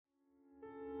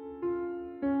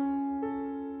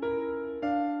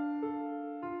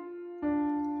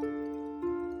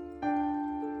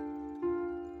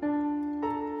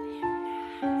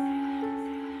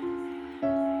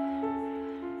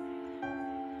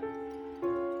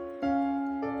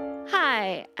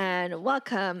Hi, and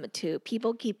welcome to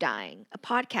People Keep Dying, a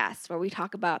podcast where we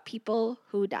talk about people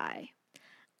who die.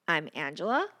 I'm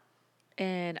Angela,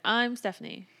 And I'm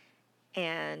Stephanie.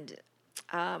 and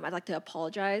I'd like to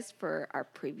apologize for our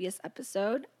previous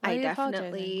episode. Why are you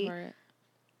apologizing for it?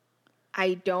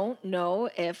 I don't know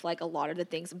if like a lot of the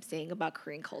things I'm saying about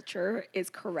Korean culture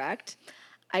is correct.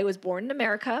 I was born in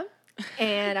America,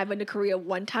 and I've been to Korea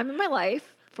one time in my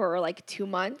life for like 2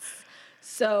 months.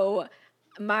 So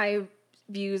my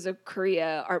views of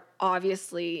Korea are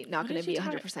obviously not going to be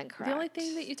 100% correct. The only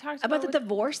thing that you talked about the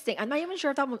divorce thing, I'm not even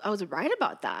sure if I was right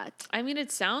about that. I mean,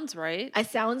 it sounds right. It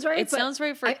sounds right. It sounds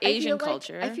right for Asian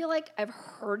culture. I feel like I've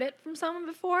heard it from someone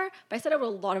before, but I said it with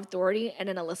a lot of authority, and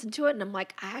then I listened to it, and I'm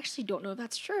like, I actually don't know if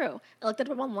that's true. I looked it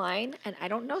up online, and I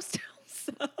don't know still.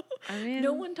 So I mean,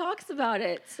 no one talks about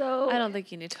it. So I don't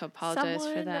think you need to apologize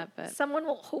for that, but someone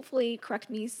will hopefully correct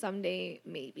me someday,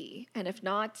 maybe. And if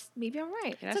not, maybe I'm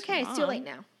right. It's okay. It's too late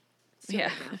now.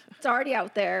 Yeah. It's already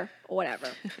out there, or whatever.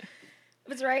 If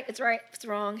it's right, it's right. If it's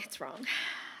wrong, it's wrong.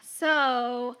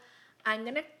 So I'm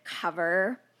going to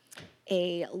cover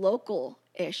a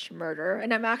local-ish murder.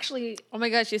 And I'm actually... Oh my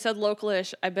gosh, you said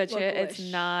local-ish. I bet you Local-ish.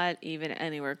 It's not even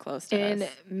anywhere close to in us.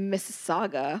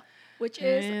 Mississauga, which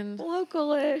is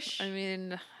local-ish. I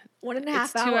mean...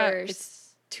 1.5 hours.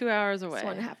 It's 2 hours away.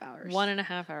 It's 1.5 hours.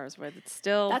 1.5 hours away. It's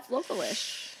still... That's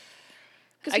local-ish.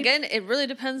 Again, it really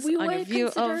depends on your view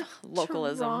of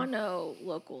localism. Toronto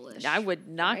local-ish. I would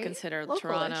not right? consider Local-ish.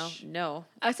 Toronto. No.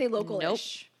 I say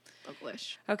local-ish. Nope.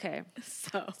 Local-ish. Okay.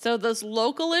 So this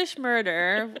local-ish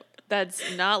murder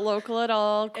that's not local at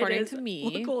all, according to me.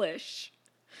 Local-ish.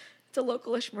 It's a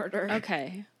local-ish murder.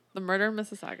 Okay. The murder in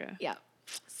Mississauga. Yeah.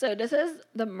 So this is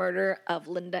the murder of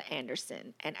Linda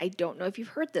Anderson. And I don't know if you've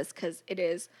heard this because it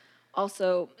is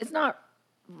also, it's not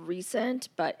recent,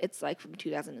 but it's like from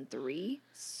 2003.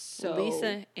 So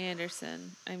Lisa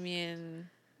Anderson. I mean,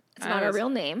 it's not her real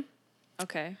name.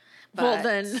 Okay. But, well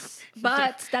then,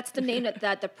 but that's the name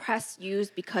that the press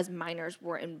used because minors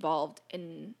were involved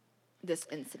in this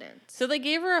incident. So they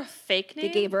gave her a fake name?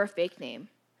 They gave her a fake name.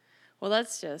 Well,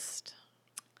 that's just,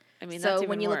 I mean, so that's even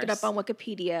when you worse. look it up on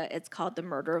Wikipedia, it's called The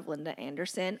Murder of Linda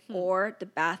Anderson or The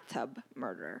Bathtub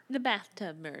Murder. The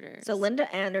bathtub murder. So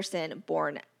Linda Anderson,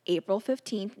 born April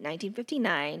 15th,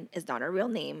 1959, is not a real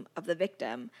name of the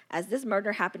victim, as this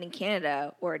murder happened in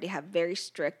Canada where they have very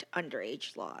strict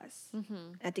underage laws.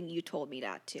 Mm-hmm. I think you told me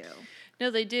that too.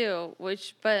 No, they do,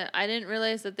 but I didn't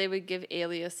realize that they would give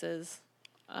aliases.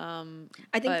 I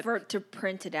think to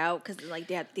print it out, because like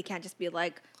they can't just be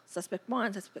like suspect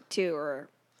 1, suspect 2, or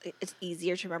it's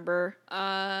easier to remember.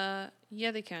 Yeah,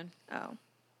 they can. Oh. I don't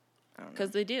know. Because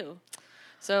they do.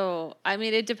 So, I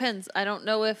mean, it depends. I don't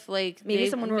know if, like,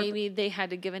 maybe they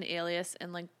had to give an alias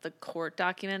in, like, the court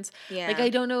documents. Yeah. Like, I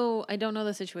don't know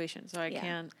the situation, so I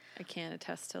can't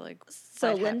attest to, like,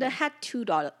 So Linda had 2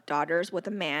 daughters with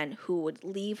a man who would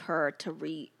leave her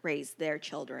to raise their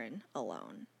children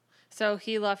alone. So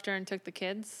he left her and took the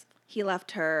kids? He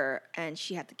left her and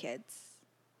she had the kids.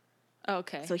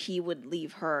 Okay. So he would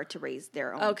leave her to raise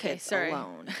their own kids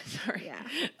alone. Sorry. Yeah.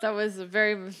 That was a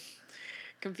very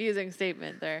confusing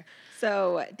statement there.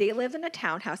 So they lived in a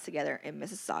townhouse together in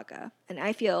Mississauga. And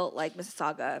I feel like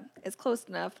Mississauga is close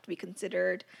enough to be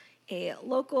considered a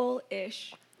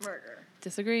local-ish murder.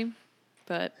 Disagree,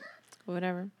 but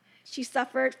whatever. She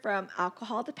suffered from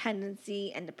alcohol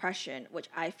dependency and depression, which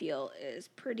I feel is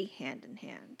pretty hand in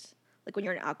hand. Like when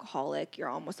you're an alcoholic, you're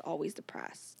almost always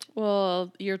depressed.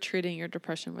 Well, you're treating your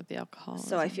depression with the alcohol.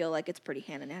 So I feel like it's pretty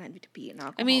hand in hand to be an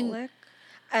alcoholic. I mean,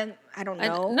 and I don't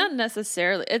know. Not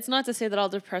necessarily. It's not to say that all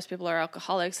depressed people are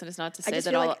alcoholics, and it's not to say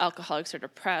that all alcoholics are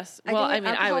depressed. Well, I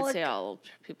mean, I would say all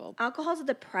people. Alcohol is a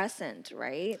depressant,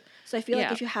 right? So I feel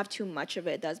like if you have too much of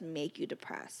it, it does make you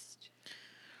depressed.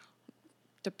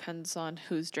 Depends on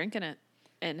who's drinking it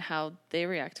and how they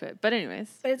react to it. But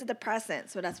anyways. But it's a depressant,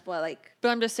 so that's what, like... But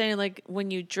I'm just saying, like, when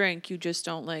you drink, you just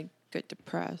don't, like, get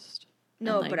depressed.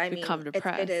 No, and, like, but I mean, become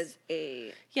depressed. It is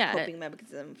a coping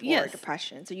mechanism for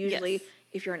depression. So usually,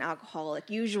 if you're an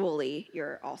alcoholic, usually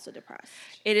you're also depressed.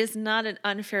 It is not an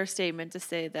unfair statement to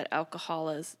say that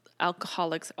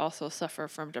alcoholics also suffer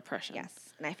from depression.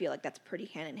 Yes, and I feel like that's pretty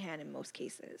hand in hand in most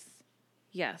cases.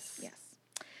 Yes. Yes.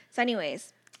 So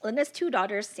anyways, Linda's 2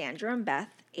 daughters, Sandra and Beth,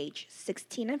 aged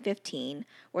 16 and 15,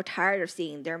 were tired of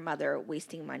seeing their mother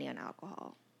wasting money on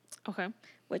alcohol. Okay.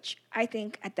 Which I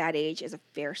think at that age is a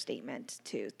fair statement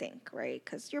to think, right?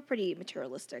 Because you're pretty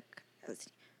materialistic as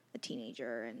a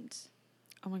teenager and...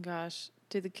 Oh my gosh.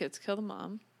 Did the kids kill the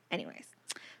mom? Anyways,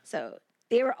 so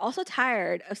they were also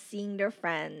tired of seeing their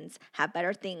friends have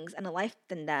better things in a life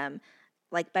than them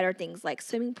like better things like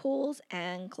swimming pools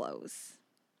and clothes.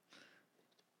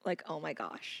 Like, oh my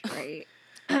gosh, right?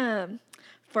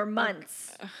 For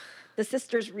months, the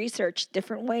sisters researched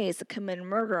different ways to commit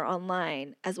murder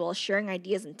online, as well as sharing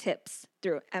ideas and tips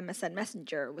through MSN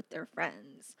Messenger with their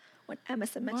friends when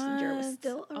MSN Messenger was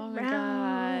still around. Oh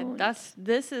my God.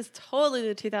 This is totally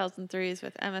the 2003s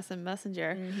with MSN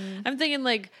Messenger. Mm-hmm. I'm thinking,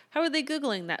 like, how were they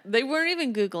Googling that? They weren't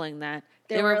even Googling that.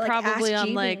 They were like, probably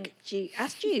on, like,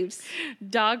 Ask Jeeves.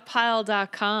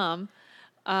 Dogpile.com.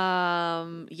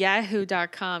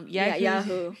 Yahoo.com.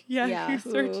 Yahoo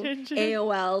search engine.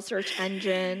 AOL search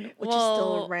engine, which is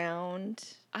still around.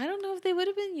 I don't know if they would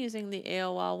have been using the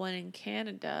AOL one in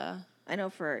Canada. I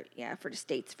know for the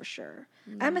States for sure.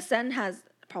 MSN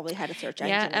probably had a search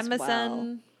engine as well. Yeah,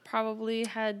 MSN probably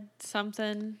had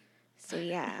something. So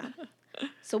yeah.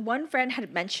 So one friend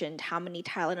had mentioned how many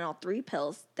Tylenol 3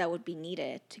 pills that would be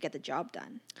needed to get the job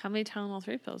done. How many Tylenol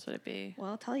 3 pills would it be?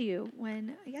 Well, I'll tell you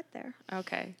when I get there.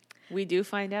 Okay. We do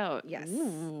find out. Yes.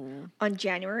 Ooh. On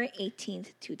January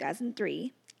 18th,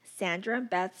 2003, Sandra and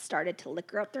Beth started to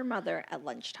liquor up their mother at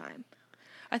lunchtime.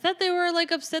 I thought they were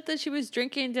like upset that she was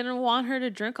drinking and didn't want her to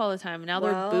drink all the time. Now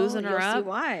they're boozing her up. You'll see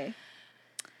why.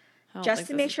 Just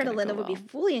to make sure that Linda would be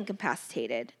fully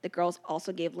incapacitated, the girls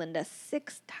also gave Linda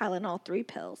 6 Tylenol 3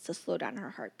 pills to slow down her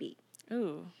heartbeat.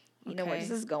 Ooh. You know where this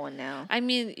is going now. I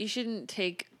mean, you shouldn't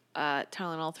take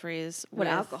Tylenol 3s with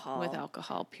alcohol. With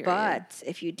alcohol, period. But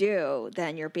if you do,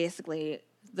 then you're basically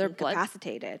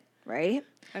incapacitated, right?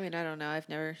 I mean, I don't know. I've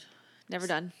never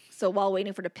done. So while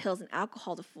waiting for the pills and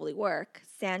alcohol to fully work,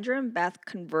 Sandra and Beth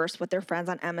conversed with their friends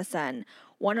on MSN,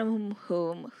 one of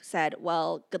whom said,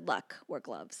 well, good luck, wear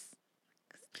gloves.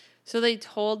 So they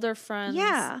told their friends?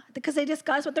 Yeah, because they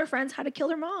discussed with their friends how to kill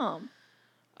their mom.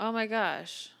 Oh my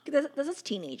gosh. This is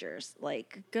teenagers.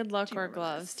 Like, good luck, wear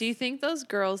gloves. Do you think those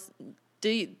girls...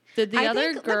 Did the I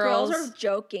other think girls... the girls are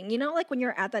joking. You know, like when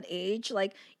you're at that age,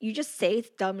 like you just say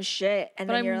dumb shit. And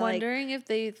then you're like... But I'm wondering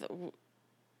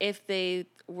if they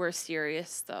were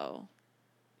serious, though.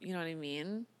 You know what I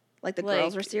mean? Like the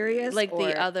girls were serious? Like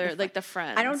the other, like the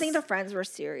friends. I don't think the friends were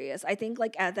serious. I think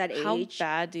like at that age. How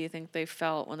bad do you think they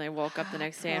felt when they woke up the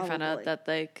next day and found out that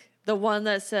like the one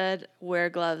that said wear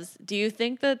gloves? Do you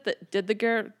think that did the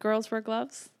girls wear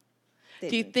gloves?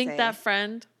 Do you think that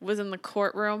friend was in the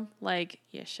courtroom like,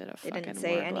 you should have fucking worn gloves? They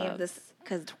didn't say any of this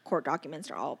because court documents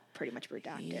are all pretty much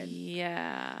redacted.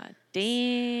 Yeah.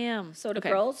 Damn. So the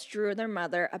girls drew their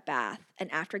mother a bath,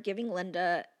 and after getting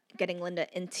Linda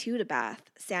into the bath,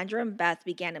 Sandra and Beth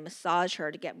began to massage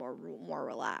her to get more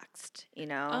relaxed, you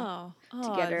know?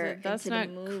 To get her that's into not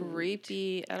the mood.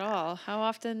 Creepy at all. How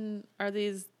often are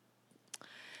these?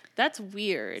 That's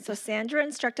weird. So Sandra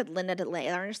instructed Linda to lay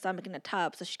on her stomach in a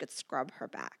tub so she could scrub her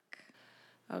back.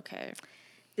 Okay.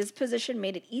 This position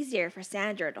made it easier for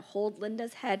Sandra to hold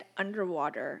Linda's head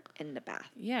underwater in the bath.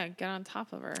 Yeah, get on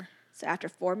top of her. So after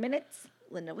 4 minutes,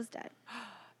 Linda was dead.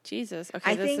 Jesus.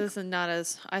 Okay, this is not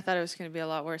as... I thought it was going to be a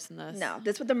lot worse than this. No,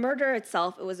 with the murder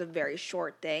itself, it was a very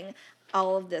short thing.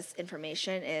 All of this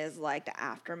information is like the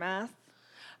aftermath.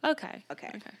 Okay.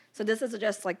 So this is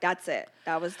just like, that's it.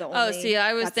 That was the only... Oh, see,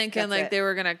 I was thinking like they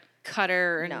were going to cut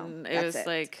her and it was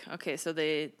like, okay, so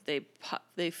they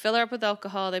fill her up with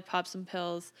alcohol, they pop some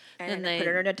pills. And they put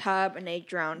her in a tub and they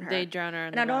drown her. They drown her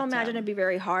in the And I don't imagine it'd be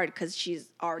very hard because she's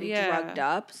already drugged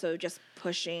up. So just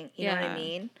pushing, you know what I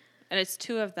mean? And it's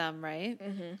 2 of them, right?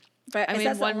 Mm-hmm. But I mean,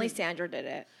 only Sandra did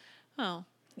it. Oh.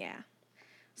 Yeah.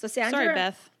 So Sandra... Sorry,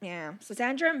 Beth. Yeah. So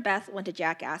Sandra and Beth went to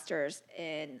Jack Astor's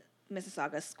in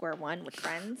Mississauga Square One with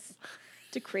friends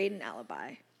to create an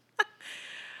alibi.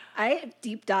 I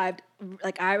deep dived,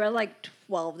 like I read like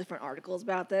 12 different articles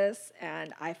about this,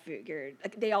 and I figured,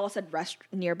 like they all said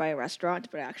nearby a restaurant,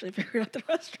 but I actually figured out the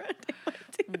restaurant they went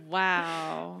to.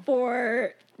 Wow.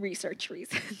 For research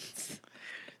reasons.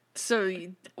 So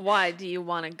why do you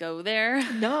want to go there?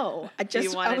 No,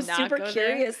 I was super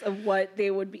curious of what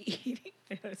they would be eating.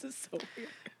 This is so weird.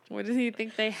 What did you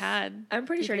think they had? I'm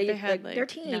pretty sure they had like they're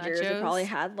teenagers. Nachos? They probably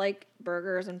had like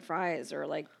burgers and fries or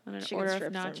like chicken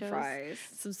strips and fries.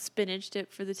 Some spinach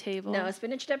dip for the table. No,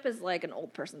 spinach dip is like an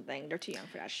old person thing. They're too young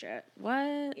for that shit.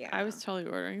 What? Yeah. I was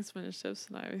totally ordering spinach dips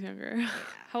when I was younger. Yeah.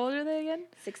 How old are they again?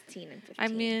 16 and 15. I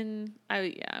mean,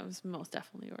 I was most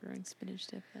definitely ordering spinach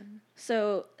dip then.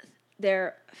 So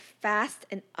their fast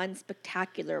and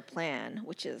unspectacular plan,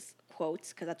 which is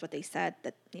quotes because that's what they said,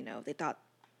 that they thought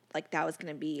like that was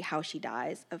going to be how she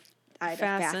dies, a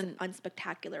fast and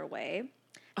unspectacular way.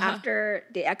 Uh-huh. After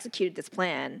they executed this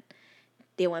plan,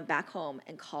 they went back home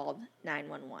and called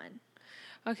 911.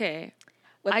 Okay.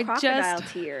 With crocodile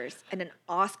tears and an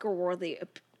Oscar-worthy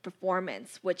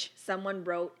performance, which someone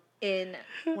wrote in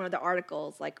one of the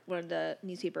articles, like one of the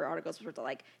newspaper articles, where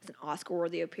like it's an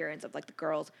Oscar-worthy appearance of like the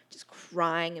girls just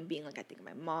crying and being like, I think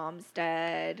my mom's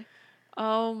dead.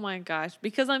 Oh my gosh.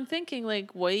 Because I'm thinking,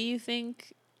 like, what do you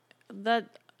think their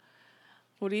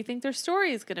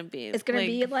story is going to be? It's going to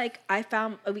be like,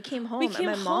 we came home and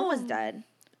my mom was dead.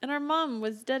 And our mom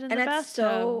was dead in the bathtub. And it's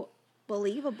so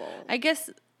believable. I guess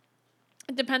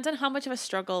it depends on how much of a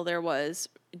struggle there was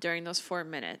during those 4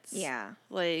 minutes. Yeah.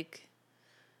 Like,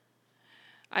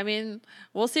 I mean,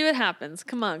 we'll see what happens.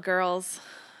 Come on, girls.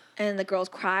 And the girls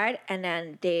cried, and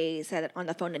then they said on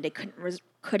the phone that they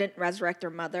couldn't resurrect their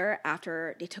mother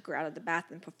after they took her out of the bath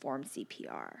and performed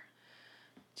CPR.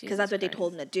 Because that's what they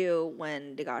told them to do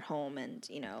when they got home, and,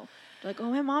 you know, like, oh,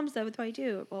 my mom's dead, what do I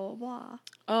do? Blah, blah, blah.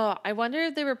 Oh, I wonder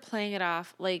if they were playing it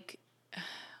off, like...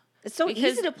 It's so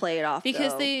easy to play it off,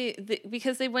 because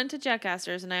because they went to Jack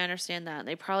Astor's, and I understand that. And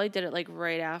they probably did it, like,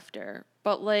 right after.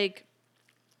 But, like,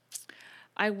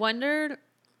 I wondered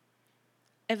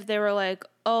if they were like,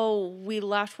 oh, we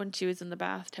left when she was in the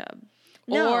bathtub.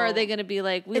 No. Or are they going to be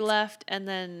like, we left and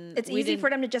then... It's easy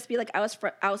for them to just be like, I was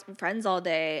with friends all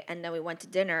day, and then we went to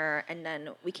dinner, and then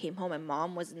we came home, and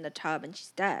mom was in the tub, and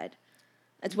she's dead.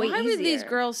 It's way easier. Why were these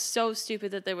girls so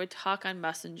stupid that they would talk on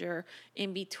Messenger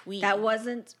in between? That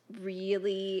wasn't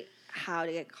really how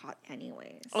to get caught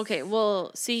anyways. Okay,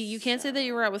 well, see, you can't say that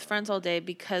you were out with friends all day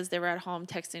because they were at home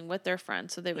texting with their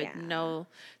friends, so they would know,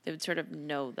 they would sort of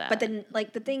know that. But then,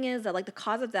 like, the thing is that, like, the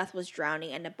cause of death was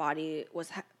drowning, and the body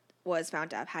was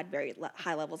found to have had very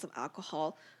high levels of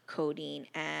alcohol, codeine,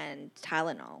 and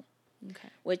Tylenol. Okay.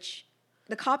 Which...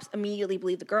 the cops immediately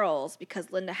believed the girls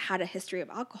because Linda had a history of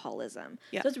alcoholism.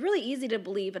 Yeah. So it's really easy to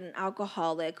believe in an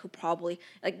alcoholic who probably,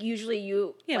 like, usually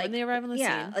you... Yeah, like, when they arrive on the scene.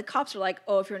 Yeah, like, cops are like,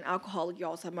 oh, if you're an alcoholic, you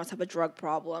also must have a drug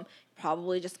problem.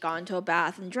 Probably just got into a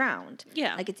bath and drowned.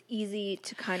 Yeah. Like, it's easy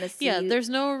to kind of see... Yeah, there's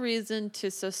no reason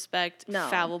to suspect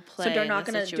foul play. So they're not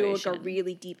going to do, like, a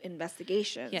really deep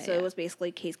investigation. Yeah, so it was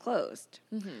basically case closed.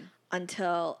 Mm-hmm.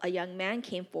 Until a young man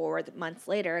came forward months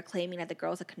later claiming that the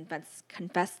girls had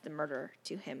confessed the murder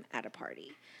to him at a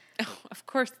party. Oh, of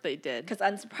course they did. Because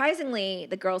unsurprisingly,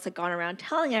 the girls had gone around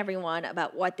telling everyone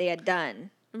about what they had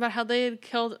done. About how they had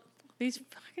killed these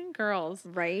fucking girls.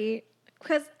 Right?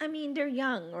 Because, I mean, they're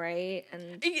young, right?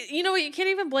 And you know what? You can't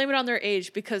even blame it on their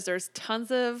age because there's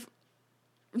tons of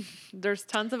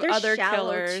other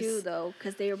killers too, though,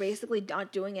 because they were basically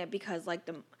not doing it because, like,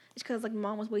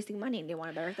 mom was wasting money and they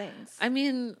wanted better things. I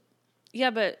mean,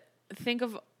 yeah, but think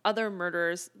of other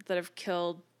murderers that have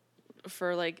killed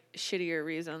for, like, shittier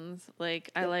reasons.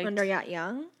 Like, when they're that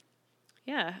young?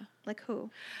 Yeah. Like who?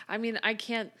 I mean, I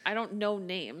don't know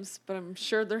names, but I'm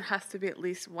sure there has to be at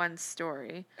least one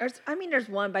story. There's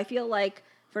one, but I feel like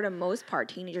for the most part,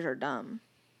 teenagers are dumb.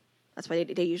 That's why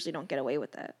they usually don't get away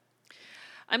with it.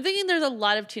 I'm thinking there's a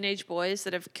lot of teenage boys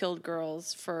that have killed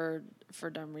girls for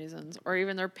dumb reasons, or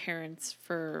even their parents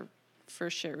for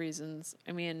shit reasons.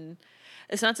 I mean,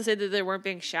 it's not to say that they weren't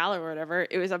being shallow or whatever.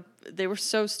 They were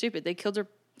so stupid. They killed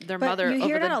their mother over the dumbest. You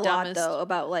hear that a lot, though,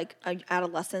 about, like,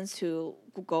 adolescents who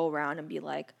go around and be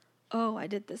like, oh, I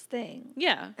did this thing.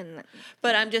 Yeah.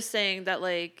 But I'm just saying that,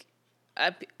 like,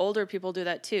 older people do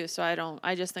that too. So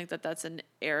I just think that that's an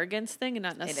arrogance thing and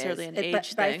not necessarily an age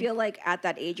thing. But I feel like at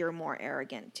that age, you're more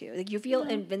arrogant too. Like, you feel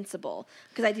invincible.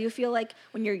 Because I do feel like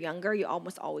when you're younger, you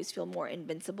almost always feel more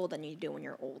invincible than you do when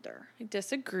you're older. I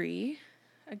disagree.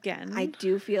 Again, I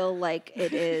do feel like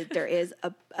there is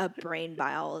a brain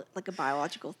like a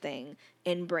biological thing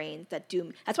in brains that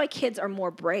do. That's why kids are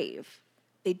more brave.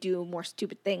 They do more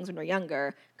stupid things when they're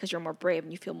younger because you're more brave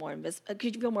and you feel more because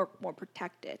you feel more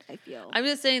protected. I feel. I'm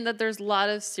just saying that there's a lot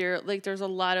of there's a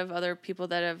lot of other people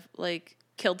that have, like,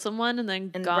 killed someone and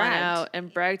then gone out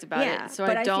and bragged about it. So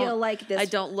I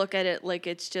don't look at it like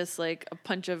it's just like a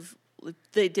bunch of.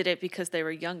 They did it because they were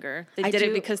younger. They did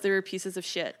it because they were pieces of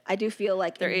shit. I do feel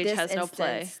like their age has no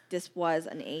play. This was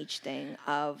an age thing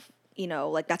of, you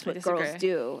know, like, that's what girls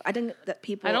do. I think that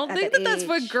people. I don't think that's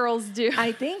what girls do.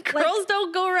 I think girls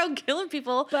don't go around killing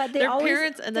people. But their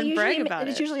parents and then brag about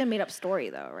it. It's usually a made up story,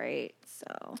 though, right?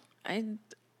 So I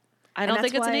don't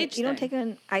think it's an age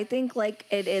thing. I think, like,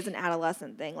 it is an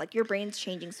adolescent thing. Like, your brain's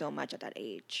changing so much at that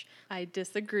age. I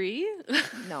disagree.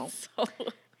 No. So.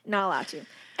 Not allowed to.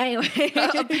 Anyway.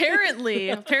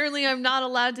 Apparently I'm not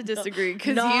allowed to disagree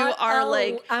because you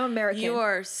are I'm American.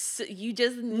 You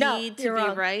just need to be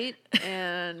wrong. Right,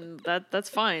 and that's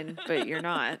fine, but you're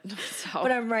not. So.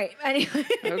 But I'm right. Anyway.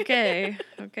 Okay.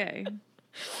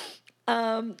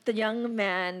 The young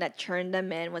man that turned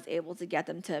them in was able to get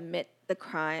them to admit the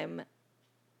crime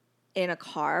in a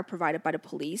car provided by the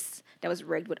police that was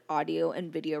rigged with audio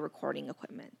and video recording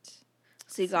equipment.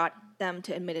 So he got them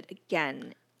to admit it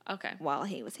again. Okay. While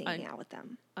he was hanging out with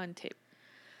them. On tape.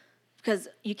 Because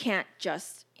you can't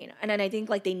just, and then I think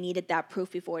like they needed that proof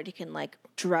before they can like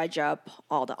dredge up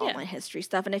all the online history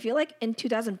stuff. And I feel like in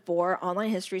 2004,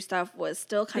 online history stuff was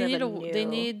still kind of new. They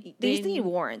need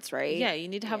warrants, right? Yeah, you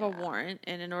need to have a warrant,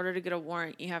 and in order to get a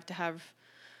warrant, you have to have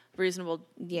reasonable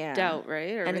doubt,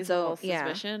 right? Or reasonable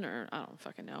suspicion, or I don't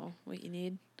fucking know what you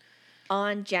need.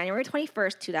 On January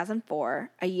 21st, 2004,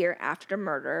 a year after the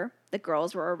murder, the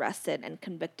girls were arrested and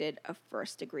convicted of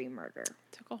first-degree murder.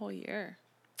 It took a whole year.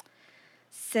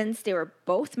 Since they were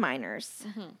both minors,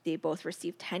 they both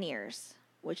received 10 years,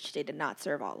 which they did not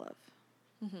serve all of.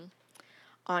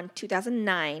 On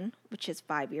 2009, which is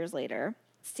 5 years later,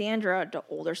 Sandra, the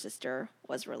older sister,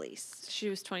 was released. She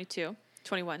was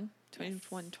 21.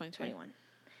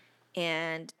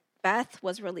 And Beth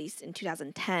was released in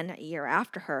 2010, a year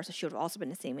after her, so she would have also been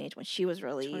the same age when she was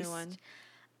released. 21.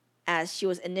 As she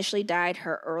was initially denied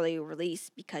her early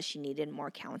release because she needed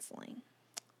more counseling.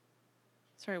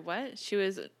 Sorry, what? She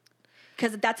was...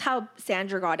 Because that's how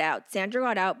Sandra got out. Sandra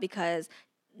got out because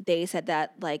they said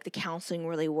that, like, the counseling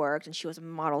really worked and she was a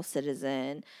model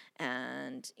citizen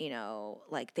and,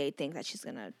 like, they think that she's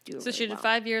going to do So she did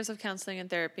 5 years of counseling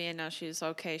and therapy and now she's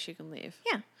okay, she can leave.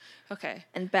 Yeah. Okay.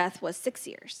 And Beth was 6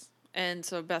 years. And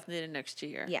so Beth needed an extra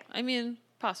year. Yeah. I mean,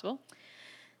 possible.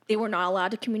 They were not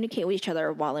allowed to communicate with each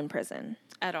other while in prison.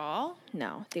 At all?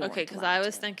 No, they weren't. Okay, because I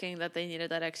was thinking that they needed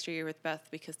that extra year with Beth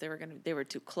because they were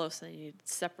too close and they needed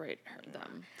to separate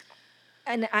them.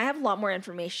 And I have a lot more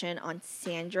information on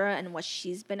Sandra and what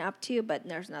she's been up to, but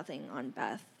there's nothing on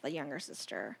Beth, the younger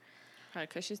sister. Probably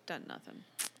because she's done nothing.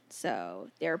 So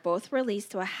they're both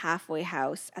released to a halfway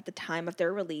house at the time of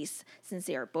their release. Since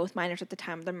they are both minors at the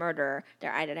time of the murder,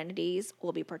 their identities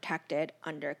will be protected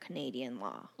under Canadian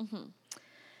law.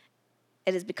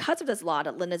 It is because of this law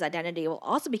that Linda's identity will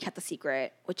also be kept a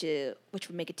secret, which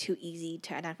would make it too easy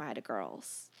to identify the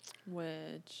girls.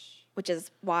 Which is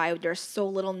why there's so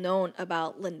little known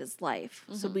about Linda's life.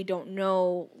 So we don't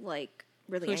know, like,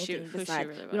 really anything besides.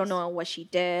 We don't know what she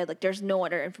did. Like, there's no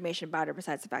other information about her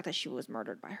besides the fact that she was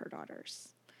murdered by her daughters.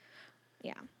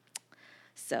 Yeah.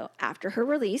 So after her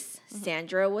release,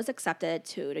 Sandra was accepted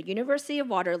to the University of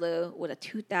Waterloo with a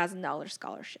 $2,000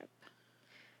 scholarship.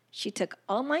 She took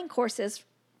online courses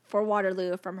for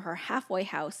Waterloo from her halfway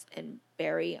house in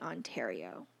Barrie,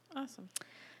 Ontario. Awesome.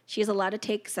 She is allowed to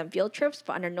take some field trips,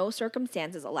 but under no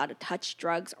circumstances allowed to touch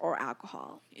drugs or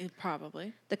alcohol.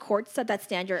 Probably. The court said that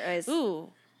Sandra is...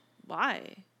 Ooh,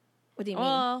 why? What do you mean?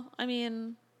 Well, I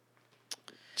mean...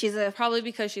 Probably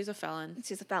because she's a felon.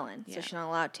 She's a felon, so she's not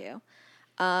allowed to.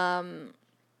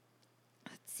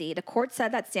 Let's see. The court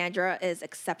said that Sandra is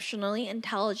exceptionally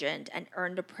intelligent and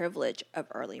earned the privilege of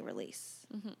early release.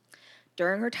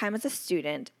 During her time as a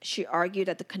student, she argued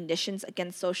that the conditions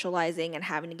against socializing and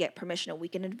having to get permission a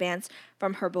week in advance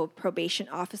from her probation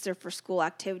officer for school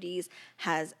activities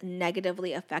has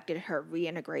negatively affected her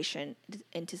reintegration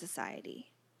into society.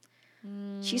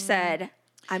 She said,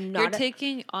 You're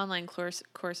taking online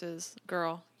courses,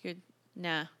 girl.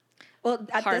 Nah. Well,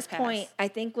 at this point, I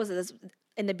think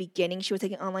in the beginning, she was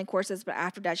taking online courses, but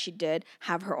after that, she did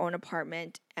have her own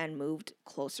apartment and moved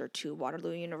closer to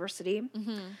Waterloo University.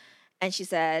 And she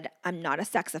said, I'm not a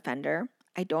sex offender.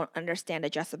 I don't understand the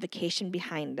justification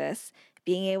behind this.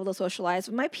 Being able to socialize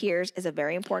with my peers is a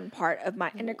very important part of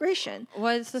my integration.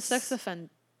 What does the sex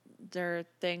offender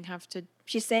thing have to...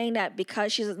 She's saying that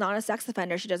because she's not a sex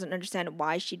offender, she doesn't understand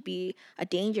why she'd be a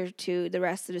danger to the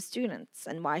rest of the students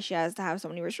and why she has to have so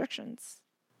many restrictions.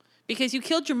 Because you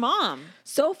killed your mom.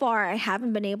 So far, I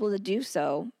haven't been able to do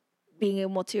so, being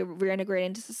able to reintegrate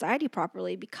into society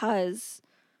properly because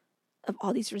of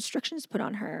all these restrictions put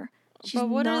on her. But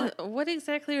what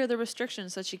exactly are the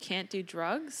restrictions? That she can't do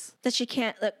drugs? That she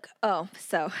can't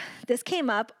so this came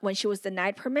up when she was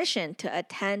denied permission to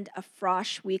attend a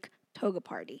Frosh Week toga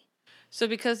party. So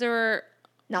because they were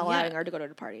not allowing her to go to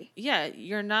the party. Yeah,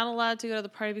 you're not allowed to go to the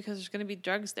party because there's going to be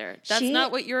drugs there. That's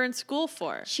not what you're in school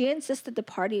for. She insisted the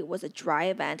party was a dry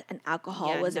event and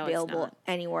alcohol was available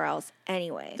anywhere else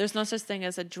anyway. There's no such thing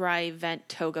as a dry event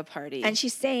toga party. And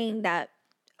she's saying that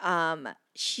to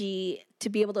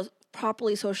be able to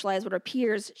properly socialize with her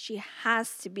peers, she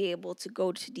has to be able to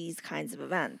go to these kinds of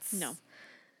events. No.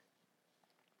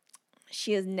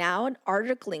 She is now an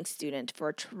articling student for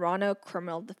a Toronto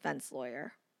criminal defense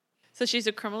lawyer. So she's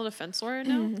a criminal defense lawyer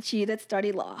now? She did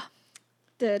study law.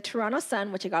 The Toronto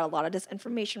Sun, which I got a lot of this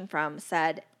information from,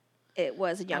 said it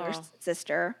was a younger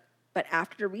sister But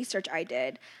after the research I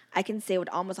did, I can say with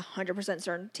almost 100%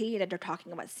 certainty that they're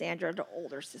talking about Sandra, the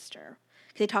older sister.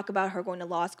 They talk about her going to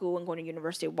law school and going to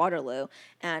University of Waterloo.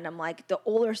 And I'm like, the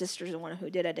older sister is the one who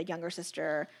did it. The younger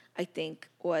sister, I think,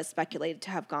 was speculated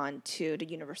to have gone to the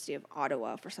University of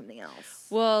Ottawa for something else.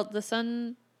 Well,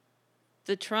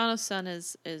 the Toronto Sun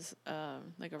is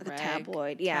like a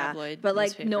tabloid, but like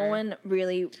newspaper. No one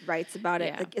really writes about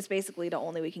it. Yeah. Like, it's basically the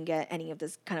only we can get any of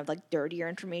this kind of like dirtier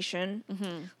information. Mm-hmm.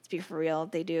 Let's be for real.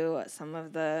 They do some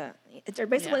of they're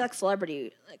basically like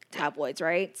celebrity like tabloids,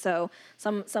 right? So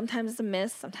sometimes it's a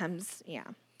miss, sometimes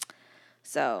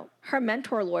So her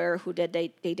mentor lawyer, who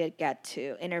they did get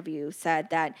to interview,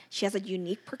 said that she has a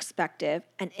unique perspective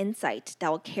and insight that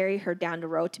will carry her down the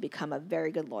road to become a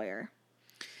very good lawyer.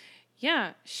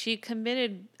 Yeah, she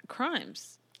committed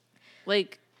crimes.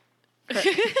 Like,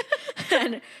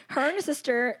 and her and her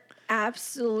sister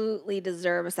absolutely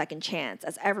deserve a second chance,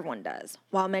 as everyone does.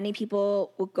 While many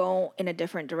people will go in a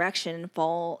different direction and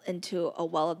fall into a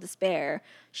well of despair,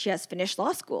 she has finished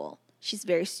law school. She's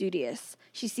very studious.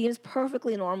 She seems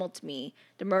perfectly normal to me.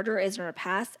 The murder is in her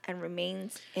past and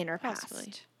remains in her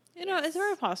past. You know, it's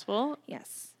very possible.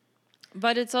 Yes.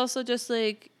 But it's also just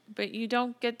like, but you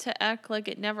don't get to act like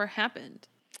it never happened.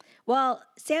 Well,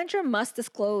 Sandra must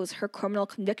disclose her criminal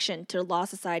conviction to the Law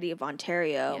Society of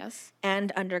Ontario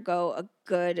and undergo a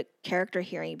good character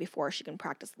hearing before she can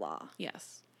practice law.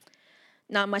 Yes.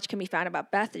 Not much can be found about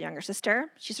Beth, the younger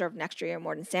sister. She served an extra year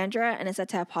more than Sandra and is said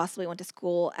to have possibly went to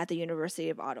school at the University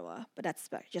of Ottawa, but that's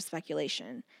just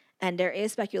speculation. And there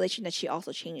is speculation that she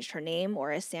also changed her name,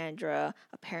 whereas Sandra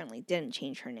apparently didn't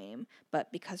change her name.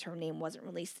 But because her name wasn't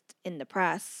released in the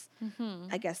press,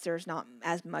 I guess there's not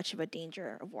as much of a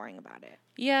danger of worrying about it.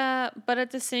 Yeah, but at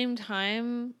the same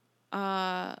time,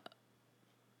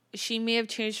 she may have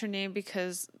changed her name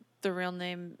because the real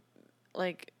name,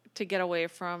 like, to get away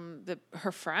from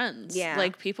her friends. Yeah.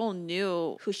 Like, people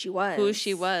knew who she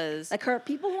was. Like, her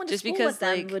people who went to school with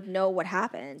them would know what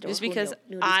happened. Just because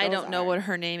I don't know what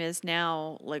her name is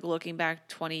now, like, looking back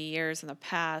 20 years in the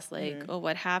past, like,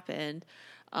 what happened,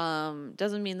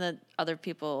 doesn't mean that other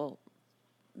people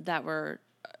that were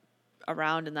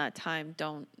around in that time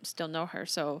don't still know her.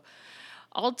 So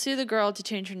all to the girl to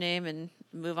change her name and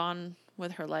move on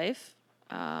with her life.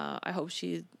 I hope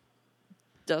she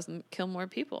doesn't kill more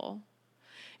people.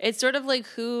 It's sort of like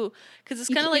because it's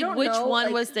kind of like which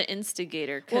one was the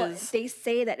instigator. Well, they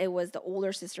say that it was the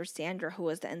older sister Sandra who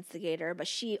was the instigator, but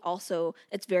she also,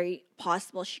 it's very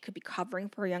possible she could be covering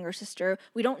for her younger sister.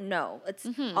 We don't know. It's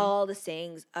all the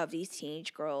sayings of these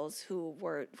teenage girls who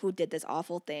did this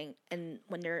awful thing, and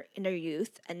when they're in their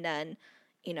youth, and then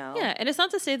yeah. And it's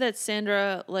not to say that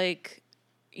Sandra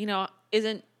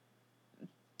didn't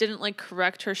like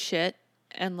correct her shit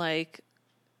and like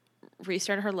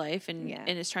restart her life and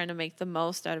is trying to make the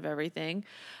most out of everything.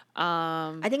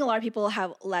 I think a lot of people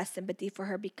have less sympathy for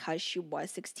her because she was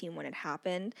 16 when it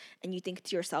happened, and you think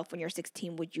to yourself, when you're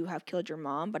 16, would you have killed your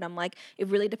mom? But I'm like, it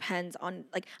really depends on,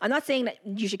 like, I'm not saying that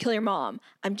you should kill your mom.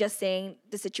 I'm just saying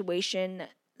the situation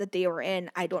that they were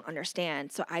in, I don't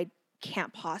understand. So I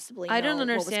can't possibly know. I don't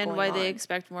understand why they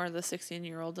expect more of the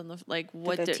 16-year-old than the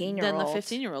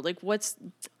 15-year-old. Like,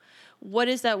 what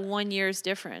is that 1 year's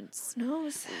difference? Who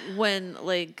knows? When,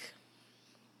 like,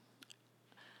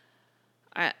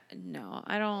 I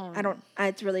don't.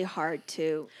 It's really hard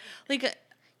to, like,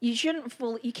 you can't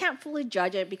fully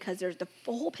judge it because the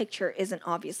whole picture isn't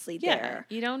obviously there.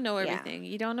 You don't know everything.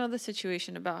 You don't know the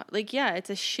situation about, like, it's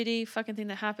a shitty fucking thing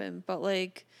that happened, but,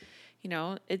 like,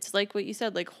 it's like what you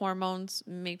said, like, hormones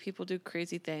make people do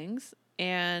crazy things,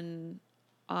 and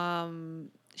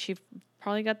she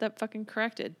probably got that fucking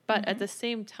corrected. But at the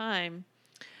same time,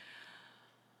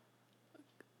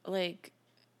 like,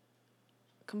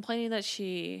 complaining that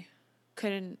she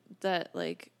couldn't,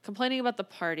 complaining about the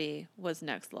party was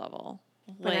next level.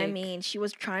 But I mean, she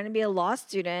was trying to be a law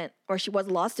student, or she was a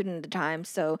law student at the time,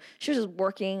 so she was just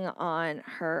working on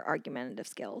her argumentative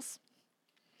skills.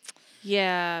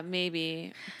 Yeah,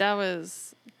 maybe.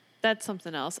 That's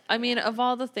something else. I mean, of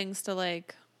all the things to,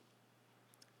 like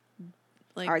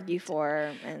argue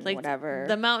for and whatever.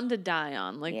 The mountain to die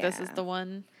on. Like, this is the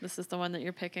one that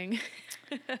you're picking.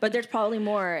 But there's probably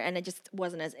more, and it just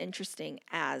wasn't as interesting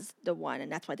as the one,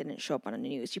 and that's why it didn't show up on the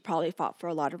news. She probably fought for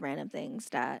a lot of random things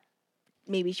that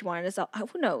maybe she wanted to sell.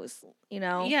 Who knows,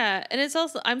 Yeah, and it's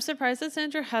also, I'm surprised that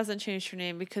Sandra hasn't changed her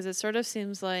name, because it sort of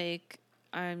seems like,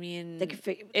 I mean,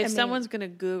 someone's going to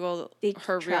Google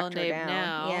her real name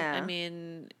now, I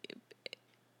mean,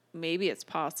 maybe it's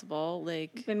possible,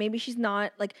 like, but maybe she's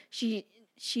not, like,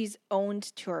 she's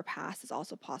owned to her past is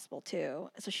also possible too.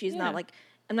 So she's not like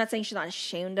I'm not saying she's not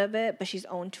ashamed of it, but she's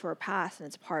owned to her past and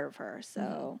it's part of her.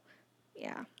 So,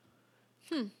 yeah.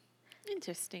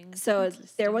 Interesting. So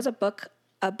there was a book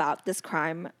about this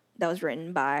crime that was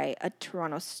written by a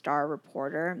Toronto Star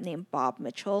reporter named Bob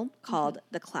Mitchell called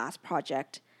The Class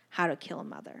Project: How to Kill a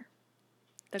Mother.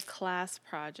 The Class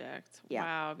Project. Yeah.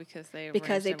 Wow, because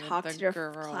they talked to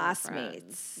their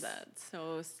classmates. That's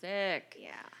so sick.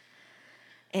 Yeah.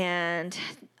 And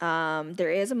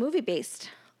there is a movie based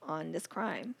on this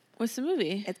crime. What's the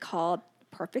movie? It's called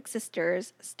Perfect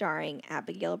Sisters, starring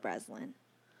Abigail Breslin.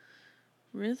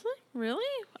 Really?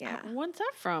 Yeah. When's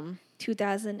that from?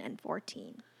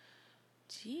 2014.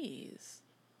 Jeez.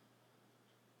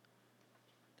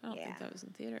 I don't think that was in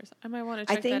theaters. I might want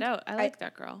to check that that out. I like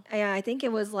that girl. Yeah, I think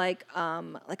it was like a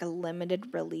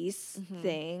limited release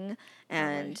thing,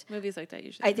 and movies like that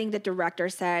usually. I think the director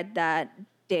said that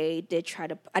they did try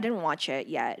to. I didn't watch it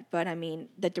yet, but I mean,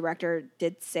 the director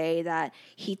did say that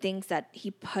he thinks that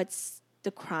he puts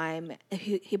the crime.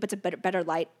 He puts a better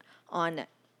light on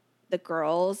the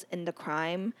girls in the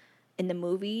crime in the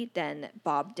movie than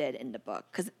Bob did in the book.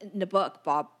 Because in the book,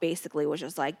 Bob basically was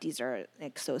just like, these are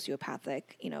like sociopathic,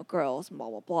 girls, blah,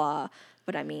 blah, blah.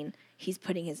 But I mean, he's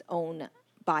putting his own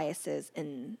biases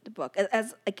in the book,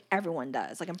 as like everyone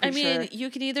does. Like, I'm pretty sure.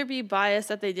 You can either be biased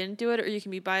that they didn't do it, or you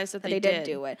can be biased that they did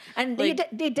do it. And like,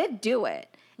 they did do it.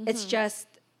 It's just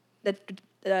the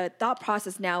thought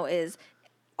process now is,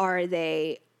 are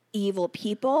they evil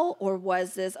people, or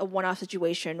was this a one-off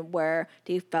situation where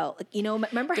they felt like,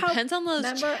 remember how depends on those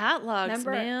chat logs,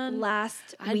 man.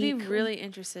 I'd be really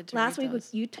interested to last read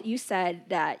week those. You said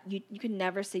that you could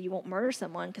never say you won't murder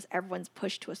someone because everyone's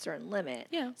pushed to a certain limit.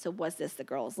 Yeah. So was this the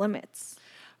girl's limits?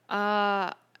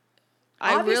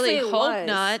 I really hope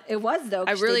not. It was, though.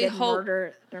 I really hope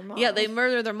murder their mom. Yeah, they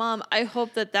murdered their mom. I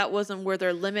hope that wasn't where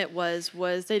their limit was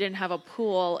they didn't have a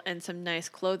pool and some nice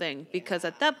clothing. Because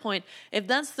at that point, if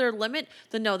that's their limit,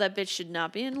 then no, that bitch should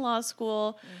not be in law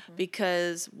school.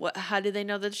 Because how do they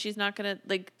know that she's not going to,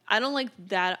 like, I don't like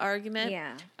that argument.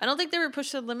 Yeah. I don't think they were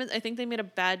pushed to the limit. I think they made a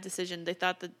bad decision. They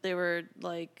thought that they were,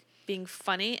 like, being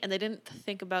funny, and they didn't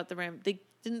think about they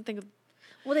didn't think of...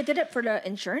 Well, they did it for the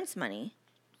insurance money.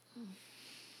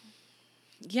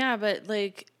 Yeah, but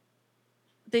like,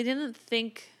 they didn't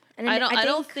think. I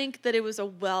don't think that it was a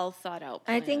well thought out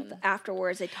plan. I think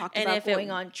afterwards they talked about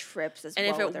going on trips as well.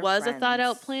 And if it was a thought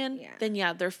out plan, then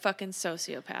yeah, they're fucking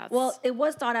sociopaths. Well, it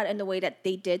was thought out in the way that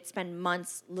they did spend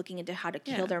months looking into how to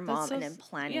kill their mom and then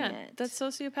planning it. That's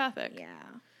sociopathic. Yeah,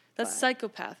 that's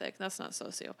psychopathic. That's not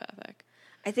sociopathic.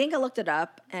 I think I looked it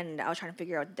up and I was trying to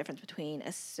figure out the difference between a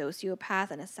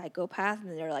sociopath and a psychopath,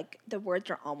 and they're like, the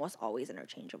words are almost always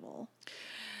interchangeable.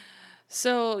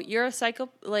 So you're a psycho,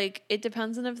 like, it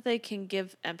depends on if they can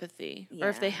give empathy or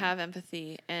if they have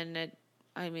empathy. And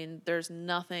there's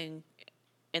nothing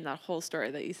in that whole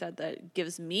story that you said that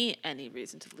gives me any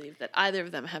reason to believe that either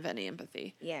of them have any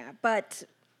empathy. Yeah, but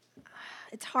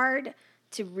it's hard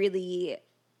to really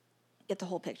get the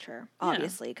whole picture,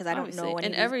 obviously, because I don't know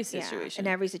in every situation.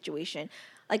 In every situation.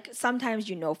 Like, sometimes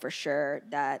you know for sure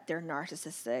that they're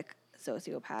narcissistic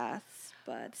sociopaths,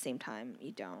 but at the same time,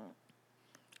 you don't.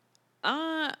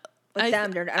 I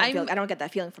don't get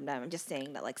that feeling from them. I'm just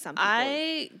saying that, like, some people...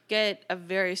 I get a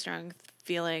very strong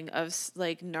feeling of,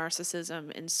 like,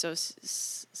 narcissism and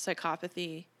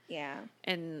psychopathy. Yeah.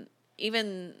 And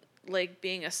even, like,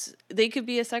 they could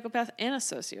be a psychopath and a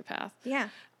sociopath. Yeah.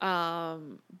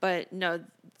 But no,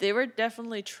 they were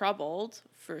definitely troubled,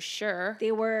 for sure.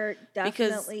 They were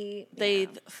definitely... Because they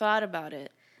thought about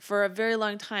it for a very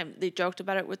long time. They joked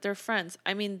about it with their friends.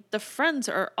 I mean, the friends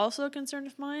are also a concern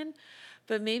of mine,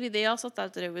 but maybe they also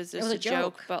thought that it was just a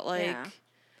joke. But, like... Yeah.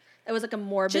 It was like a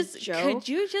morbid joke. Could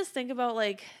you just think about,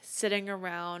 like, sitting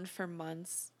around for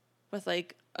months with,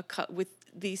 like, with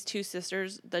these two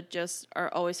sisters that just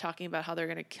are always talking about how they're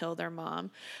going to kill their mom?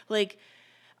 Like...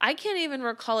 I can't even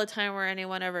recall a time where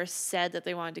anyone ever said that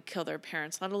they wanted to kill their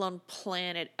parents, let alone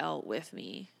plan it out with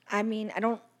me. I mean,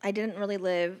 I didn't really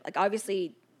live, like,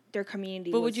 obviously their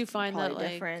community was would you find that,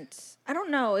 like, different. I don't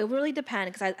know. It really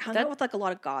depended, because I hung out with, like, a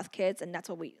lot of goth kids, and that's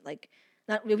what we, like,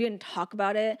 we didn't talk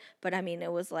about it, but I mean,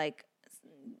 it was like,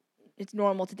 it's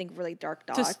normal to think really dark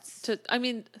thoughts.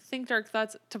 Think dark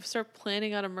thoughts to start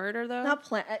planning out a murder, though? Not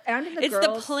plan. I don't think it's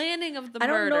the planning of the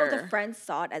murder. I don't know if the friends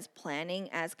saw it as planning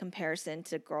as comparison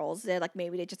to girls did. Like,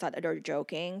 maybe they just thought that they were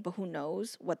joking, but who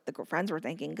knows what the friends were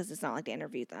thinking, because it's not like they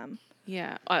interviewed them.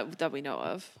 Yeah, that we know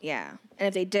of. Yeah, and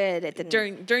if they did, it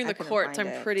didn't... During the courts,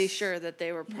 I'm pretty sure that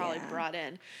they were probably brought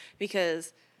in,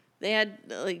 because they had,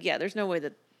 like, there's no way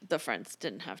that the friends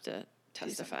didn't have to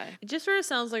testify. It just sort of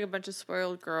sounds like a bunch of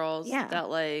spoiled girls that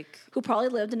like who probably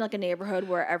lived in like a neighborhood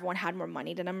where everyone had more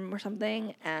money than them or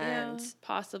something, and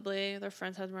possibly their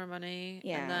friends had more money,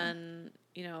 and then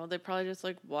they probably just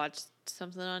like watched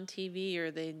something on TV,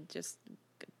 or they just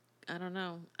I don't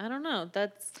know.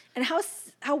 That's and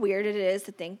how weird it is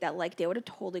to think that like they would have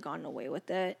totally gotten away with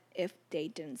it if they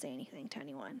didn't say anything to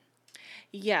anyone.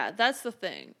 Yeah, that's the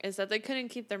thing, is that they couldn't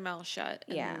keep their mouth shut.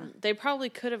 And they probably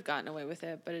could have gotten away with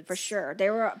it, but it's... For sure. They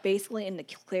were basically in the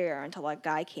clear until a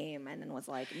guy came and then was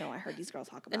like, no, I heard these girls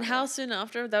talk about it. And how soon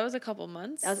after? That was a couple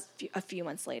months? That was a few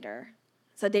months later.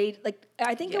 So they, like,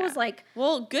 I think it was like...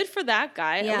 Well, good for that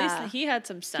guy. Yeah. At least he had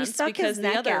some sense. He stuck his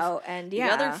neck out and, the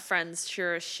other friends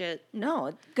sure as shit.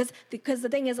 No, because the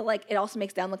thing is, like, it also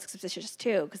makes them look suspicious,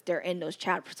 too, because they're in those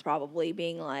chats probably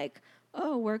being like...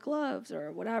 oh, wear gloves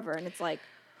or whatever. And it's like...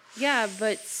 Yeah,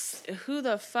 but who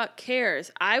the fuck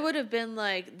cares? I would have been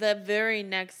like the very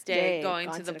next day going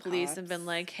to the police cops. And been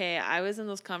like, hey, I was in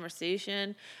this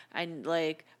conversation. I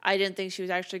didn't think she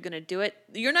was actually going to do it.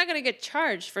 You're not going to get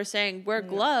charged for saying wear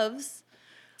gloves.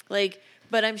 Like,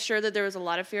 but I'm sure that there was a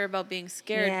lot of fear about being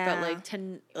scared. Yeah. But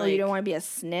or you don't want to be a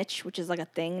snitch, which is like a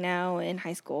thing now in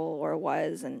high school, or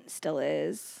was and still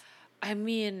is. I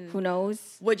mean, who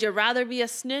knows? Would you rather be a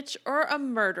snitch or a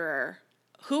murderer?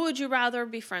 Who would you rather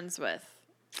be friends with?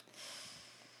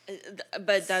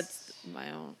 But that's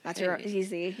my own. That's your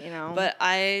easy, But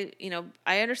I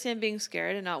understand being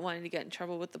scared and not wanting to get in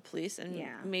trouble with the police and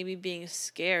maybe being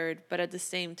scared. But at the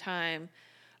same time,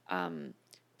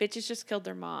 bitches just killed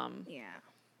their mom. Yeah.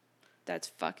 That's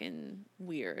fucking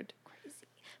weird. Crazy.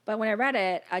 But when I read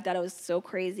it, I thought it was so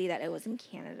crazy that it was in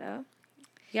Canada.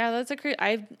 Yeah, that's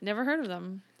I've never heard of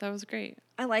them. That was great.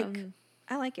 I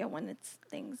like it when it's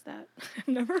things that I've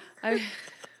never heard.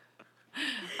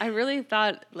 I really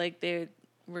thought like they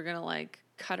were gonna like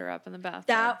cut her up in the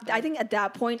bathroom. I think at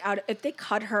that point, if they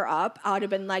cut her up, I would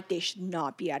have been like, they should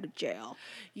not be out of jail.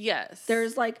 Yes.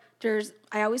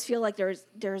 I always feel like there's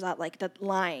that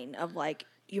line of like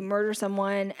you murder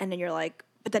someone and then you're like.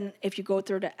 But then if you go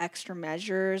through the extra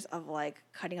measures of, like,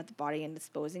 cutting up the body and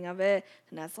disposing of it,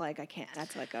 then that's, like, I can't.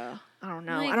 That's, like, I don't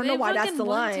know. I don't know why that's the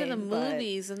line. They went to the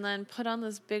movies and then put on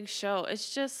this big show.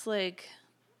 It's just, like,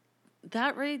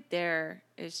 that right there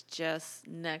is just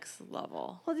next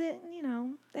level. Well, they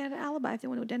had an alibi if they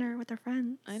went to dinner with their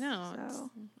friends. I know.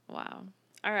 So. Wow.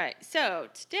 All right. So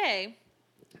today,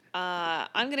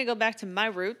 I'm going to go back to my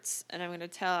roots, and I'm going to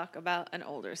talk about an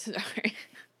older story.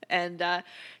 And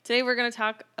today we're going to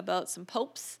talk about some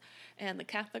popes and the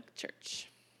Catholic Church.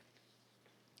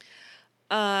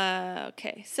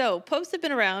 Okay, so popes have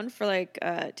been around for like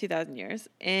 2,000 years.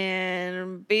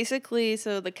 And basically,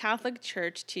 so the Catholic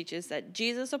Church teaches that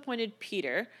Jesus appointed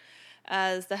Peter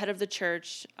as the head of the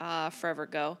church forever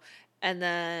ago. And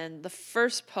then the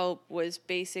first pope was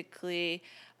basically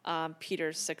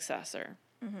Peter's successor.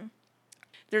 Mm-hmm.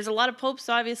 There's a lot of popes,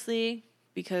 obviously,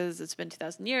 because it's been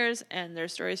 2,000 years, and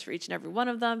there's stories for each and every one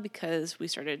of them because we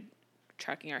started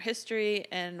tracking our history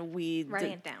and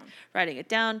writing it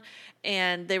down,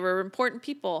 and they were important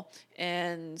people,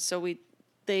 and so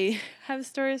they have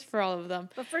stories for all of them.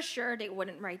 But for sure, they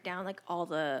wouldn't write down like all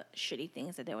the shitty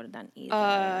things that they would have done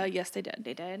either. Yes, they did.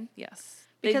 They did? Yes.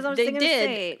 Because I was thinking to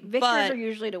say, victors are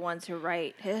usually the ones who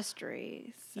write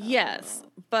history. So. Yes,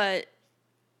 but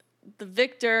the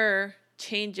victor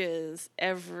changes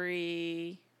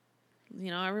every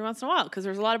once in a while because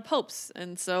there's a lot of popes,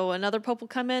 and so another pope will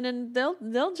come in and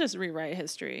they'll just rewrite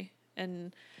history.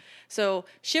 And so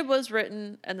shit was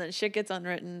written, and then shit gets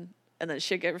unwritten, and then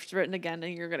shit gets written again,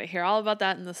 and you're going to hear all about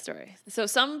that in the story. So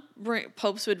some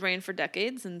popes would reign for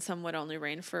decades, and some would only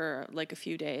reign for like a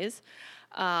few days.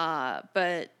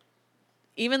 But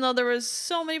even though there was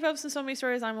so many popes and so many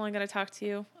stories, I'm only going to talk to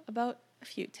you about a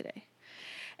few today.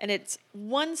 And it's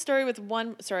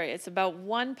it's about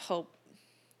one pope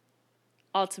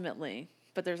ultimately,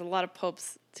 but there's a lot of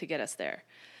popes to get us there.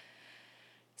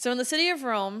 So in the city of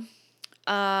Rome,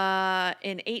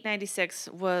 in 896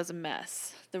 was a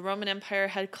mess. The Roman Empire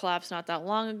had collapsed not that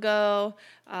long ago,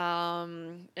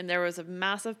 and there was a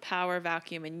massive power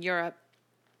vacuum in Europe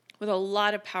with a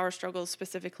lot of power struggles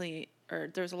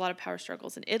there's a lot of power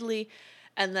struggles in Italy,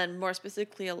 and then more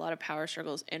specifically, a lot of power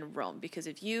struggles in Rome. Because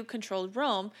if you controlled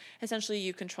Rome, essentially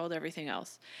you controlled everything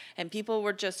else. And people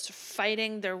were just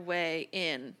fighting their way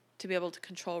in to be able to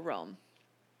control Rome.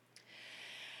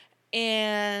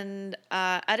 And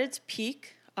at its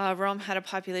peak, Rome had a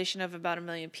population of about 1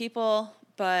 million people.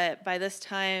 But by this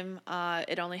time,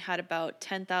 it only had about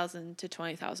 10,000 to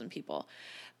 20,000 people.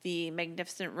 The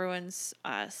magnificent ruins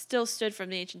still stood from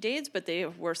the ancient days, but they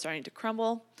were starting to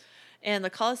crumble. And the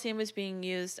Colosseum was being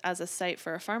used as a site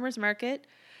for a farmer's market.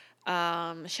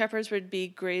 Shepherds would be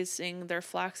grazing their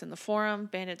flocks in the Forum.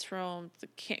 Bandits roamed the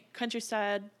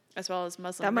countryside, as well as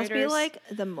Muslim raiders. That must be like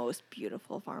the most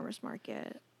beautiful farmer's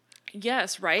market.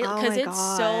 Yes, right? Because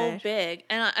it's so big.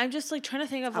 And I'm just like trying to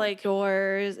think of like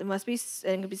outdoors. It must be,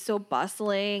 and it'd be so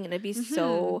bustling, and it'd be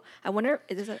so. I wonder,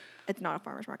 it's not a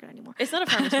farmer's market anymore. It's not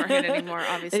a farmer's market anymore,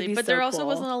 obviously. But so there also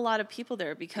wasn't a lot of people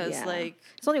there because like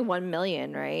it's only 1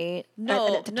 million, right?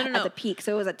 No, at the peak,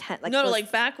 so it was a 10. Like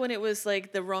like back when it was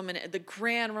like the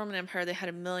Grand Roman Empire, they had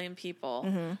 1 million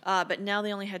people. But now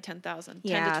they only had 10,000.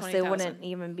 Yeah, 10 to 20,000. so it wouldn't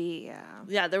even be.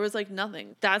 Yeah, there was like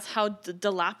nothing. That's how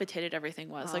dilapidated everything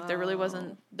was. Like there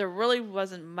really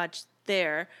wasn't much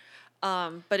there,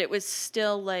 but it was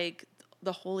still like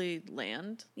the Holy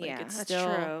Land. Like, yeah, it's that's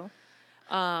still, true.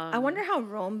 I wonder how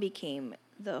Rome became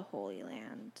the Holy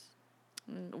Land.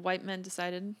 White men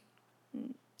decided.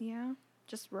 Yeah,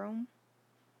 just Rome.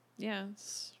 Yeah,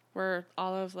 it's where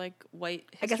all of like white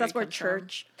history I guess that's where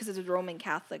church, because it's a Roman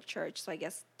Catholic church, so I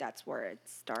guess that's where it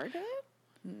started.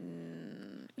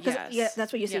 Yes. Yeah,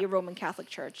 that's what you say, a Roman Catholic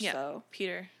church. Yeah, so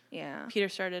Peter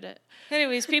started it.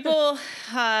 Anyways, people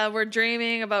were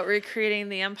dreaming about recreating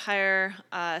the empire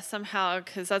somehow,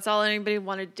 because that's all anybody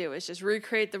wanted to do is just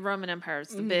recreate the Roman Empire.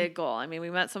 It's the big goal. I mean, we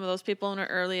met some of those people in our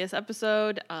earliest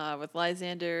episode with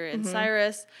Lysander and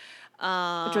Cyrus.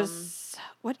 Which was,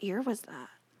 what year was that?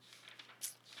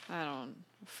 I don't,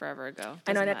 forever ago.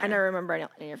 I know, I never remember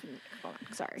any from.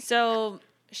 Sorry. So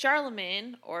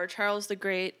Charlemagne, or Charles the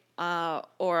Great,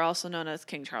 or also known as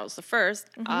King Charles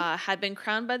I, had been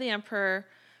crowned emperor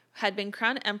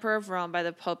of Rome by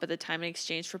the Pope at the time in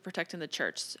exchange for protecting the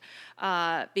church,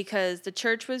 because the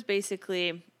church was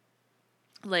basically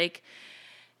like,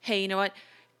 hey, you know what?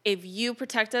 If you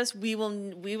protect us, we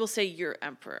will say you're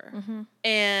emperor.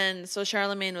 And so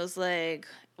Charlemagne was like,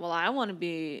 well, I want to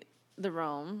be the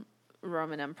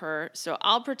Roman emperor, so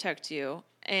I'll protect you.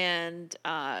 And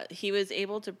he was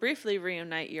able to briefly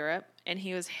reunite Europe, and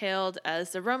he was hailed as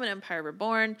the Roman Empire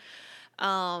reborn.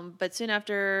 But soon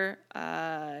after,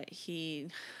 he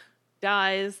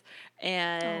dies,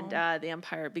 and the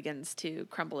empire begins to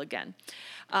crumble again.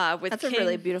 That's a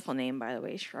really beautiful name, by the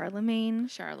way, Charlemagne.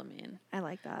 I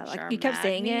like that. Like you kept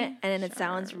saying it, and then it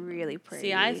sounds really pretty.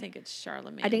 See, I think it's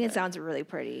Charlemagne. I think it sounds really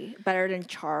pretty, better than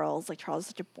Charles. Like Charles is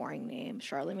such a boring name.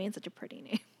 Charlemagne's such a pretty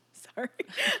name. Sorry,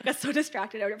 I got so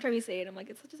distracted every time you say it. I'm like,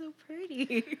 it's such so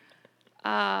pretty.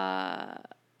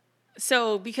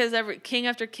 So because king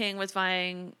after king was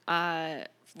fighting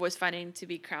to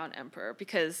be crowned emperor,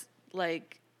 because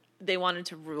like they wanted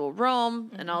to rule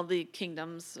Rome and all the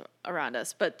kingdoms around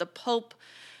us, but the Pope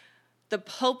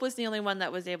was the only one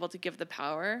that was able to give the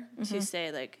power to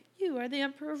say like, you are the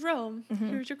emperor of Rome.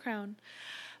 Here's your crown.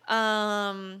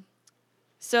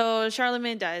 So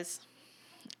Charlemagne dies.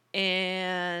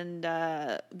 And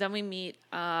then we meet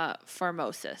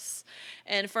Formosus.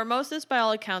 And Formosus, by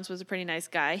all accounts, was a pretty nice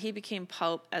guy. He became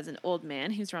Pope as an old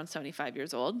man. He was around 75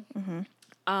 years old. And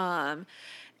wow,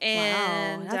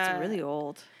 that's really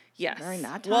old. Yes. During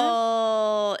that time?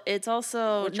 Well, it's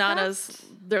also not as...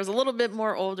 There's a little bit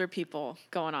more older people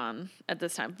going on at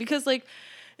this time. Because, like,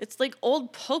 it's like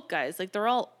old Pope guys. Like, they're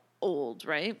all old,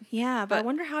 right? Yeah, but I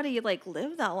wonder how do you like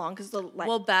live that long? Because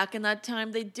well, back in that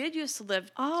time, they did used to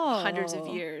live hundreds of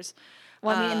years.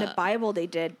 Well, I mean, in the Bible they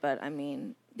did, but I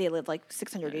mean, they lived like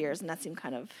 600 years, and that seemed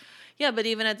kind of. Yeah, but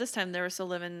even at this time, they were still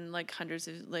living like hundreds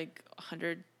of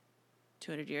 100,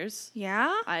 200 years.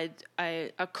 Yeah. I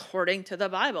according to the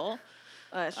Bible,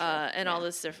 and all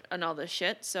this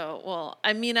shit. So, well,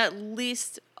 I mean, at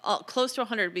least. Close to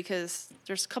 100, because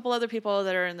there's a couple other people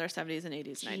that are in their 70s and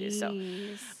 80s,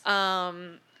 90s.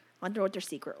 So, wonder what their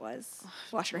secret was.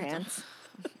 Wash your hands.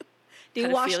 They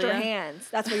washed their hands.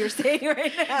 That's what you're saying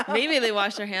right now. Maybe they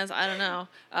washed their hands. I don't know.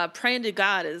 Praying to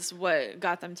God is what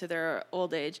got them to their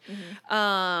old age.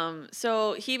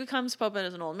 So he becomes Pope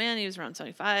as an old man. He was around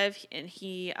 75, and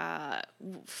he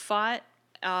fought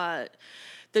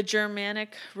the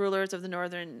Germanic rulers of the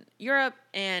Northern Europe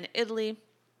and Italy.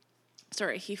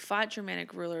 He fought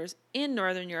Germanic rulers in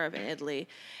Northern Europe and Italy,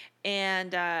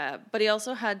 and but he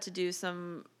also had to do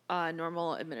some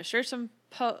normal administration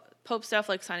Pope stuff,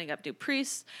 like signing up new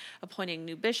priests, appointing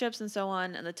new bishops, and so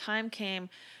on. And the time came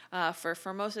for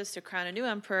Formosus to crown a new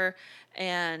emperor,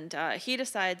 and he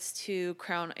decides to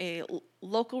crown a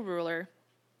local ruler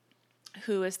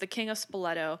who is the king of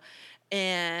Spoleto,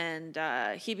 and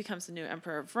he becomes the new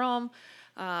emperor of Rome.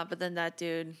 But then that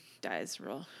dude dies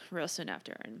real soon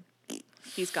after, and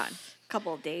he's gone.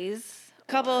 Couple of days.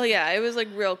 Yeah, it was like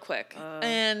real quick.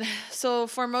 And so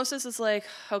Formosus is like,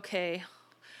 okay,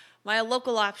 my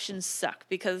local options suck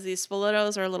because these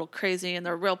Spoletos are a little crazy and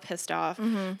they're real pissed off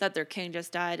that their king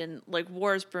just died, and like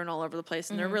war is brewing all over the place,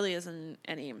 and there really isn't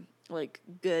any like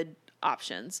good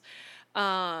options.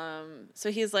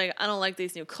 So he's like, I don't like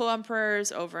these new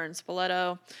co-emperors over in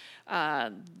Spoleto.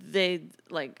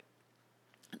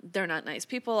 They're not nice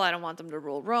people. I don't want them to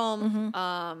rule Rome.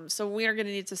 So we are going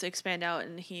to need to expand out.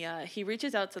 And he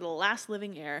reaches out to the last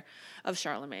living heir of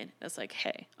Charlemagne. It's like,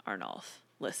 hey, Arnulf,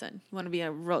 listen, you want to be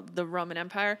the Roman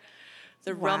Empire,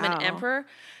 the Roman emperor?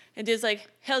 And dude's like,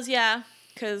 hells yeah,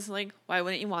 because like, why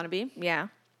wouldn't you want to be? Yeah.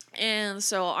 And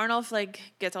so Arnulf like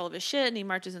gets all of his shit and he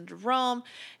marches into Rome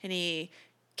and he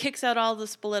kicks out all the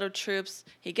Spoleto troops.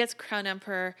 He gets crowned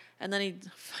emperor and then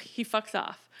he fucks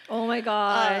off. Oh my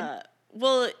God.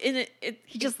 Well,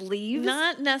 he just leaves?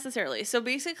 Not necessarily. So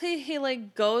basically, he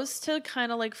like goes to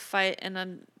kind of like fight and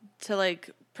then to like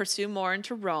pursue more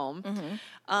into Rome.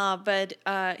 But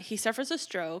he suffers a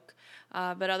stroke.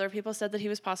 But other people said that he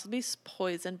was possibly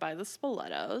poisoned by the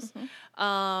Spoletos.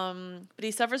 But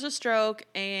he suffers a stroke,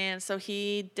 and so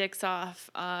he dicks off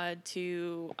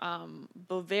to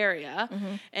Bavaria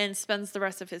and spends the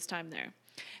rest of his time there.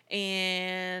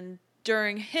 And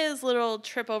during his little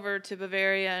trip over to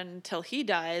Bavaria until he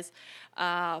dies,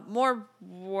 more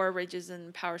war rages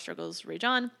and power struggles rage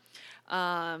on.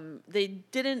 They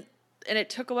didn't, and it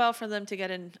took a while for them to get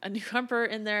a new emperor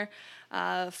in there.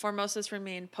 Formosus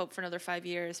remained pope for another 5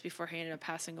 years before he ended up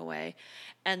passing away.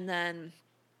 And then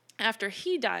after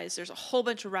he dies, there's a whole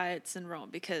bunch of riots in Rome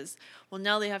because, well,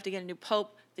 now they have to get a new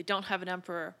pope. They don't have an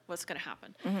emperor. What's going to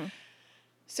happen?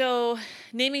 So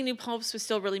naming new popes was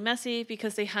still really messy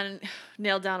because they hadn't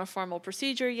nailed down a formal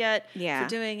procedure yet for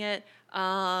doing it.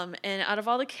 And out of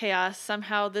all the chaos,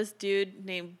 somehow this dude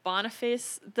named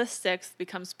Boniface VI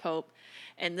becomes pope.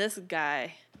 And this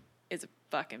guy is a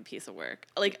fucking piece of work.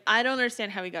 Like, I don't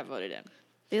understand how he got voted in.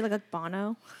 Did he look like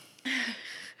Bono?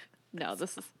 No,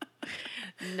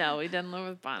 he didn't live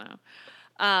with Bono.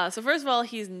 So first of all,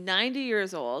 he's 90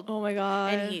 years old. Oh my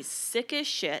God. And he's sick as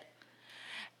shit.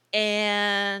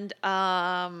 And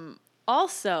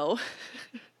also,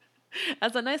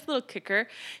 as a nice little kicker,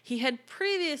 he had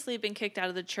previously been kicked out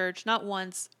of the church, not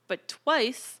once, but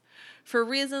twice, for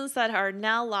reasons that are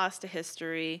now lost to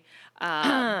history.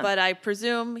 But I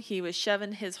presume he was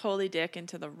shoving his holy dick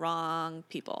into the wrong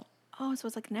people. Oh, so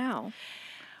it's like now.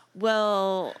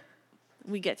 Well,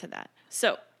 we get to that.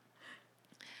 So,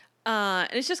 and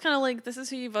it's just kind of like, this is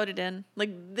who you voted in. Like,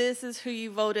 this is who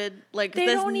you voted. Like, they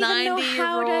this don't even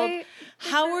 90-year-old.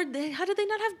 How did they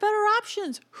not have better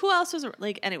options? Who else was,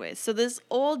 like, anyways. So this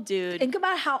old dude. Think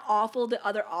about how awful the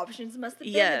other options must have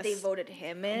been that they voted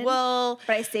him in. Well.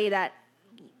 But I say that,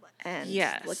 and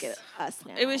look at us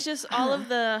now. It was just all of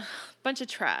the bunch of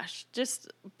trash.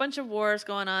 Just a bunch of wars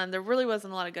going on. There really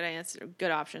wasn't a lot of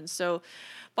good options. So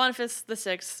Boniface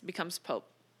VI becomes pope.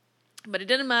 But it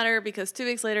didn't matter because 2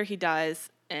 weeks later he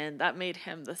dies, and that made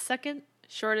him the second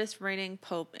shortest reigning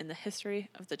pope in the history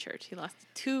of the church. He lasted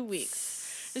 2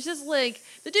 weeks. It's just like,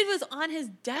 the dude was on his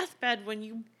deathbed when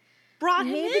you brought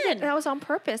him in. That was on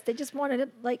purpose. They just wanted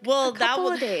it like a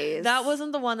couple of days. That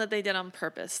wasn't the one that they did on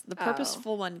purpose. The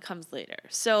purposeful one comes later.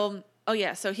 So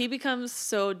Boniface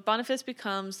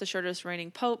becomes the shortest reigning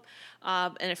pope.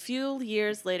 And a few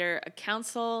years later, a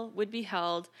council would be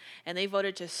held, and they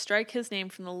voted to strike his name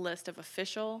from the list of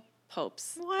official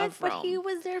popes of Rome. But he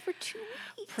was there for 2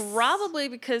 weeks. Probably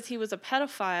because he was a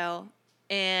pedophile,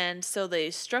 and so they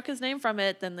struck his name from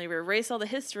it. Then they erased all the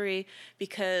history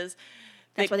because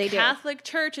the Catholic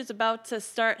Church is about to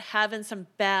start having some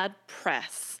bad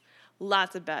press.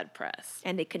 Lots of bad press.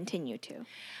 And they continue to.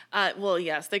 Well,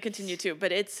 yes, they continue to.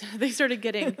 But they started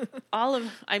getting all of...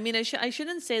 I mean, I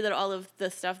shouldn't say that all of the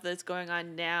stuff that's going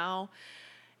on now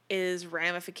is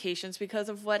ramifications because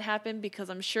of what happened, because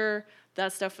I'm sure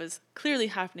that stuff was clearly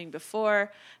happening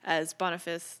before, as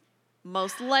Boniface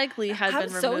most likely had been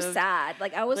removed. I'm so sad.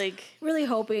 Like, I was really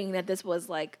hoping that this was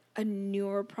like a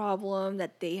newer problem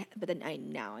that they, but then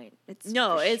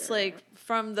it's like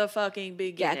from the fucking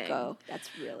beginning. Get-go. That's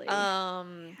really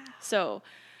So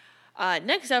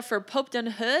next up for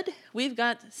Popehood, we've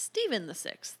got Stephen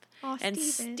VI. And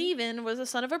Stephen was the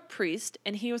son of a priest,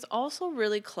 and he was also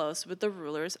really close with the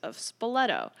rulers of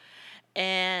Spoleto,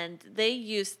 and they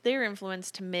used their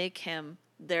influence to make him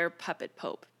their puppet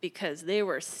pope because they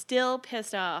were still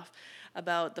pissed off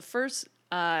about the first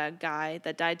guy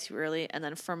that died too early, and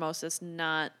then Formosus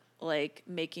not like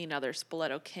making another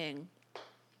Spoleto king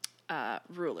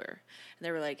ruler. And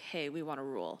they were like, "Hey, we want to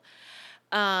rule."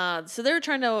 So they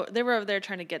were over there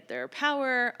trying to get their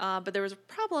power, but there was a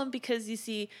problem because you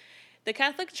see, the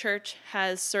Catholic Church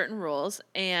has certain rules,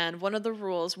 and one of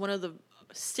the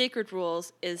sacred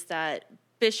rules is that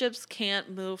bishops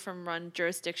can't move from one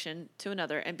jurisdiction to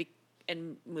another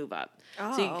and move up.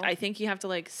 Oh. So I think you have to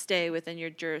like stay within your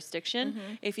jurisdiction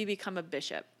if you become a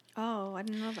bishop. Oh, I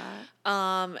didn't know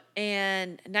that.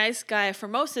 And nice guy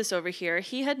Formosus over here,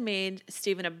 he had made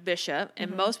Stephen a bishop,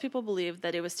 and most people believe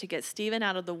that it was to get Stephen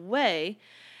out of the way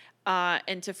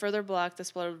and to further block the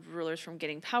splintered rulers from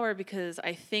getting power, because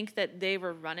I think that they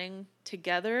were running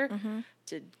together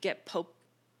to get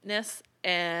popeness,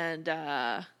 and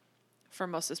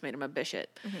Formosus made him a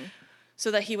bishop so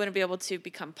that he wouldn't be able to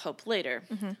become pope later.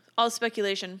 All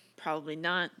speculation, probably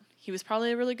not. He was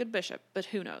probably a really good bishop, but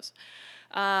who knows?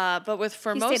 But with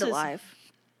Formosus... He stayed alive.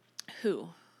 Who?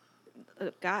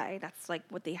 The guy. That's like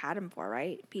what they had him for,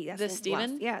 right?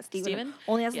 Stephen? Yeah, Stephen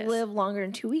only has to live longer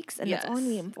than 2 weeks, and that's all they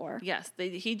need him for. Yes,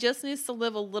 he just needs to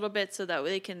live a little bit so that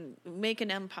they can make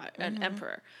an empire, an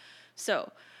emperor.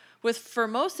 So, with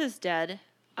Formosus dead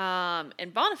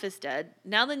and Boniface dead,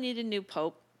 now they need a new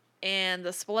pope, and the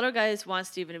Spoleto guys want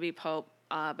Stephen to be pope.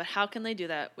 But how can they do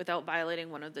that without violating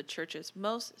one of the church's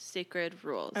most sacred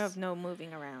rules? Of no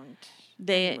moving around.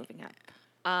 Moving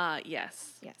up.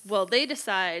 Yes. Well, they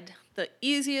decide the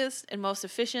easiest and most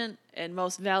efficient and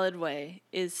most valid way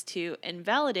is to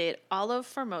invalidate all of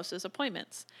Formosus'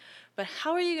 appointments. But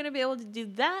how are you going to be able to do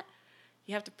that?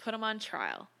 You have to put them on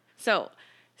trial. So,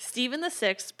 Stephen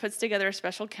VI puts together a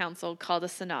special council called a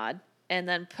synod and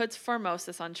then puts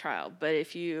Formosus on trial. But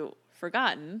if you've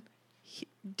forgotten...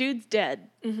 dude's dead.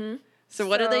 So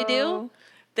what do?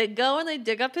 They go and they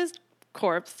dig up his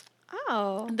corpse.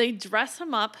 Oh. They dress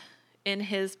him up in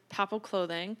his papal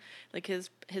clothing, like his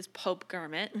pope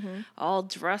garment, all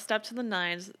dressed up to the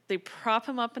nines. They prop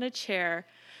him up in a chair.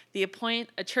 They appoint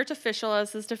a church official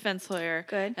as his defense lawyer.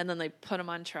 Good. And then they put him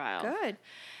on trial. Good.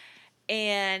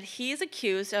 And he's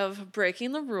accused of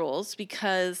breaking the rules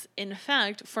because, in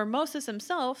fact, Formosus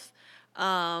himself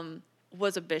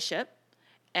was a bishop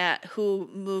who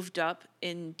moved up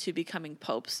into becoming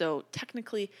pope. So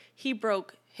technically, he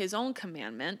broke his own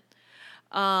commandment.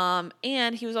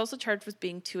 And he was also charged with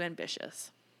being too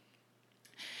ambitious.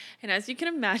 And as you can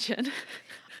imagine...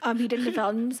 he didn't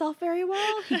develop himself very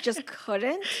well. He just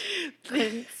couldn't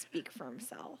speak for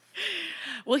himself.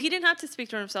 Well, he didn't have to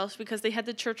speak for himself because they had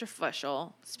the church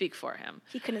official speak for him.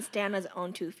 He couldn't stand on his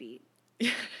own 2 feet.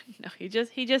 No, he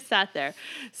just sat there.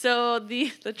 So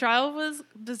the trial was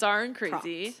bizarre and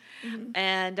crazy.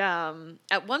 And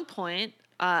at one point,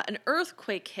 an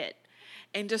earthquake hit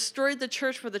and destroyed the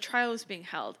church where the trial was being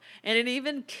held. And it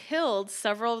even killed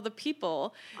several of the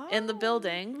people in the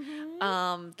building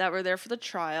that were there for the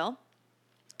trial.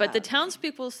 But the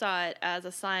townspeople saw it as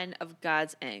a sign of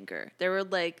God's anger. They were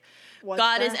like,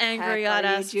 God is angry at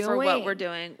us for what we're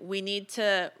doing. We need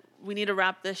to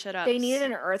wrap this shit up. They needed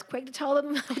an earthquake to tell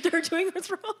them what they're doing was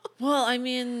wrong. Well, I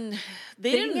mean,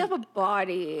 they didn't have a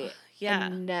body. Yeah.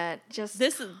 And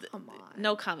come on.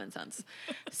 No common sense.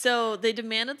 So they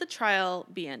demanded the trial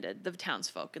be ended, the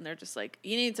townsfolk, and they're just like,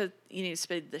 you need to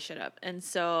speed this shit up. And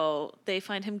so they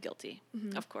find him guilty,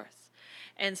 of course.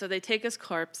 And so they take his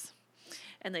corpse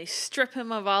and they strip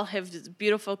him of all his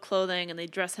beautiful clothing and they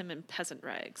dress him in peasant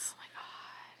rags. Oh my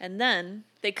God. And then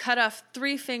they cut off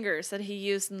 3 fingers that he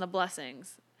used in the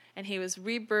blessings. And he was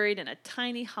reburied in a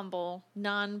tiny, humble,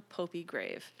 non-popey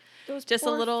grave. Those just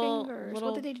poor a little fingers. Little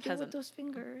what did they do peasant. with those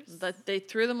fingers? They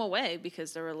threw them away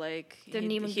because they were like,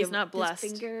 he's not blessed.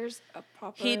 His fingers a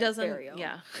proper he doesn't. Burial.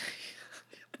 Yeah.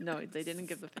 No, they didn't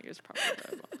give the fingers proper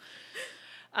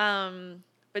burial.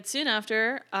 But soon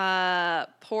after,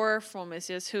 poor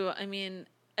Formisius, who I mean,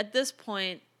 at this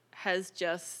point has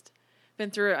just been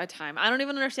through a time. I don't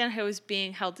even understand how he's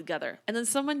being held together. And then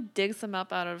someone digs him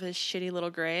up out of his shitty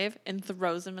little grave and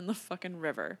throws him in the fucking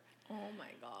river. Oh my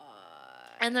God.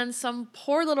 And then some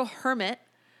poor little hermit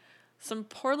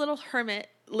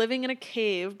living in a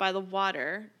cave by the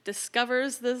water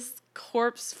discovers this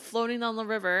corpse floating on the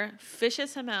river,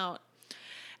 fishes him out,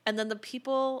 and then the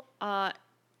people of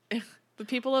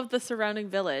the surrounding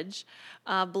village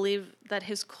believe that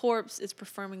his corpse is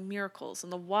performing miracles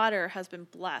and the water has been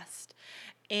blessed.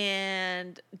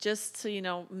 And just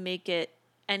to, make it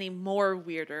any more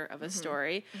weirder of a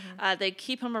story, they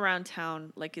keep him around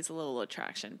town like he's a little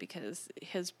attraction because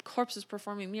his corpse is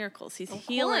performing miracles. He's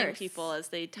healing people as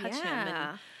they touch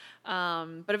him.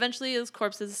 And, but eventually his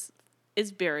corpse is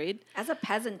is buried. As a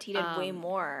peasant, he did way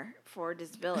more for this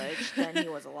village than he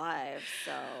was alive.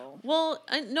 So well,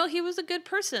 no, he was a good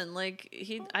person. Like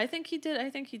I think he did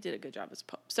a good job as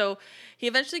pope. So he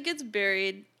eventually gets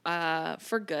buried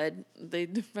for good. They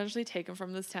eventually take him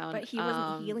from this town. But he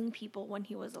wasn't healing people when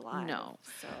he was alive. No.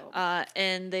 So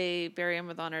and they bury him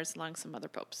with honors along some other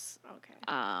popes. Okay.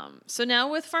 So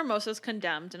now with Formosus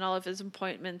condemned and all of his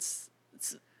appointments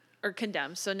are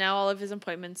condemned. So now all of his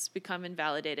appointments become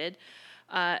invalidated,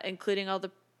 including all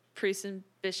the priests and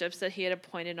bishops that he had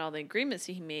appointed and all the agreements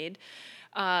he made.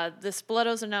 The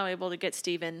Spoletos are now able to get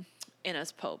Stephen in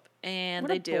as pope. And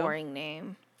what a boring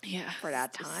name. Yeah. For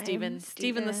that time.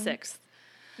 Stephen the Sixth.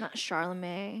 Not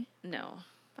Charlemagne. No.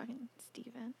 Fucking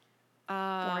Stephen.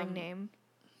 Boring name.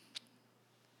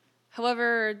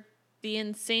 However, the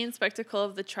insane spectacle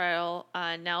of the trial,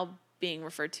 now being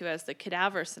referred to as the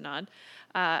Cadaver Synod,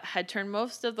 had turned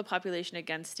most of the population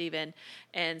against Stephen.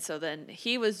 And so then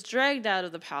he was dragged out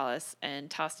of the palace and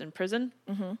tossed in prison.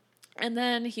 Mm-hmm. And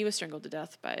then he was strangled to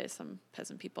death by some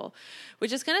peasant people,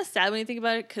 which is kind of sad when you think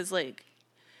about it, because, like,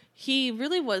 he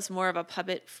really was more of a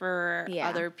puppet for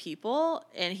other people,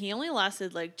 and he only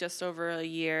lasted, like, just over a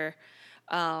year.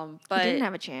 But he didn't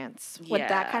have a chance. With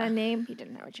that kind of name, he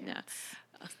didn't have a chance.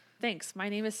 Yeah. Thanks. My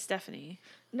name is Stephanie.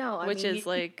 No, I which mean, is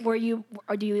like... Or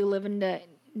do you live in the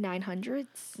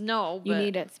 900s? No, You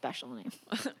need a special name.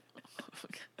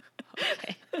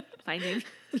 Okay. My name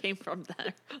came from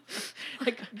there.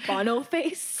 Like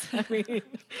Bonoface? I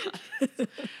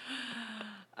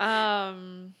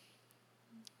mean...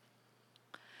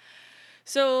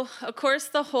 So, of course,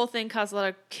 the whole thing caused a lot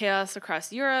of chaos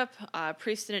across Europe.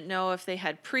 Priests didn't know if they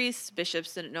had priests.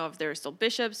 Bishops didn't know if they were still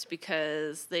bishops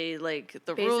because they, like,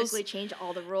 the basically rules... Basically changed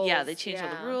all the rules. Yeah, they changed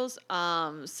all the rules.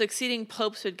 Succeeding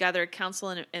popes would gather a council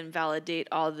and validate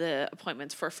all the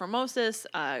appointments for Formosus,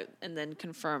 and then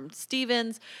confirm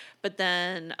Stephen's. But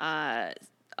then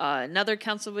another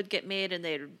council would get made, and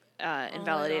they'd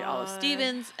invalidate all of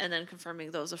Stephen's, and then confirming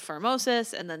those of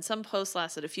Formosus. And then some posts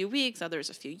lasted a few weeks, others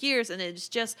a few years, and it's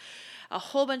just a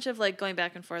whole bunch of, like, going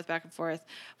back and forth.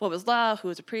 What was law? Who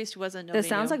was a priest? Who wasn't? Nobody This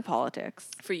sounds knew. like politics.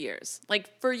 For years. Like,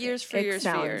 for years. It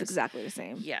sounds exactly the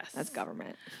same. Yes. As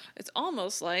government. It's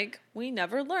almost like we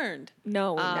never learned.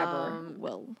 No, we never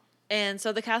will. And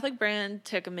so the Catholic brand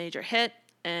took a major hit,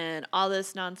 and all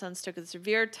this nonsense took a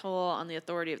severe toll on the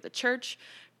authority of the church.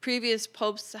 Previous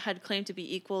popes had claimed to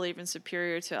be equal, even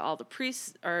superior to all the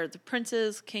priests or the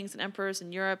princes, kings, and emperors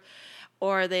in Europe,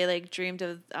 or they, like, dreamed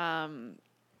of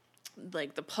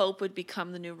like the Pope would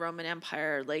become the new Roman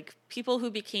Empire. Like, people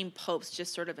who became popes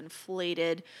just sort of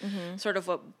inflated sort of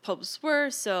what popes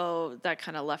were, so that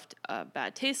kind of left a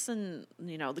bad taste in,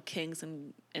 you know, the kings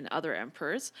and other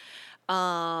emperors.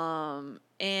 The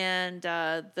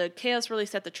chaos really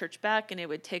set the church back, and it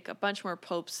would take a bunch more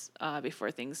popes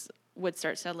before things would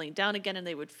start settling down again, and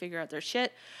they would figure out their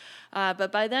shit. But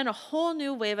by then, a whole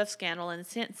new wave of scandal and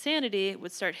insanity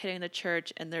would start hitting the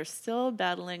church, and they're still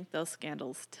battling those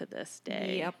scandals to this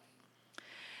day. Yep.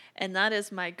 And that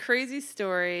is my crazy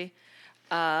story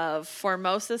of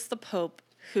Formosus the Pope,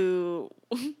 who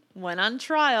went on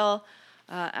trial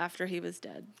after he was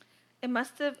dead. It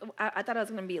must have. I thought it was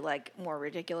gonna be, like, more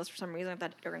ridiculous for some reason. I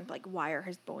thought they were gonna, like, wire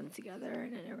his bones together,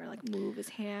 and then they were gonna, like, move his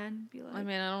hand. Be like, I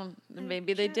mean, I don't.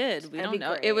 Maybe they did. We don't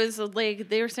know. Great. It was like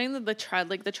they were saying that the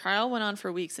trial went on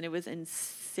for weeks, and it was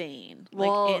insane.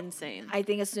 Well, insane. I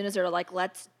think as soon as they're like,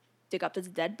 let's dig up this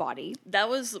dead body. That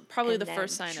was probably the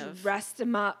first sign of dressed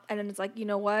him up, and then it's like, you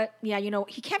know what? Yeah, you know,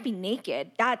 he can't be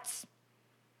naked. That's.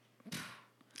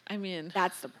 I mean,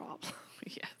 that's the problem.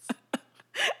 Yes.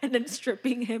 And then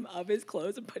stripping him of his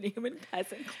clothes and putting him in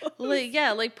peasant clothes.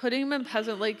 Like putting him in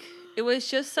peasant, like, it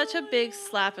was just such a big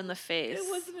slap in the face. It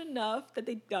wasn't enough that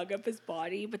they dug up his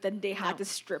body, but then they had to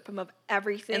strip him of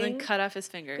everything. And then cut off his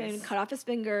fingers.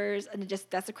 And just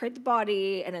desecrate the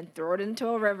body and then throw it into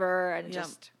a river and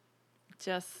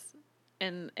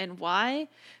and why?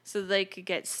 So they could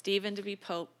get Stephen to be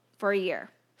Pope. For a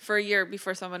year.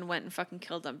 Before someone went and fucking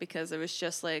killed him, because it was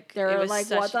just like... They were like,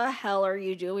 what the hell are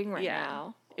you doing right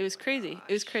now? It was crazy. Gosh.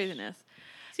 It was craziness.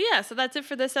 So that's it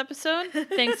for this episode.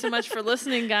 Thanks so much for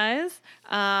listening, guys.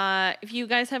 If you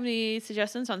guys have any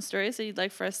suggestions on stories that you'd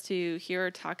like for us to hear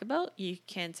or talk about, you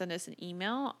can send us an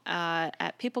email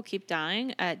at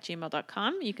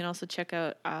peoplekeepdying@gmail.com. You can also check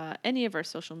out any of our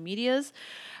social medias,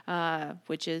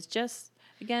 which is just,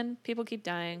 again, People Keep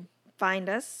Dying. Find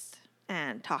us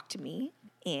and talk to me.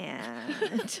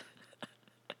 And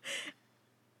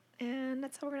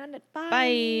that's how we're gonna end it. Bye.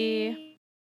 Bye.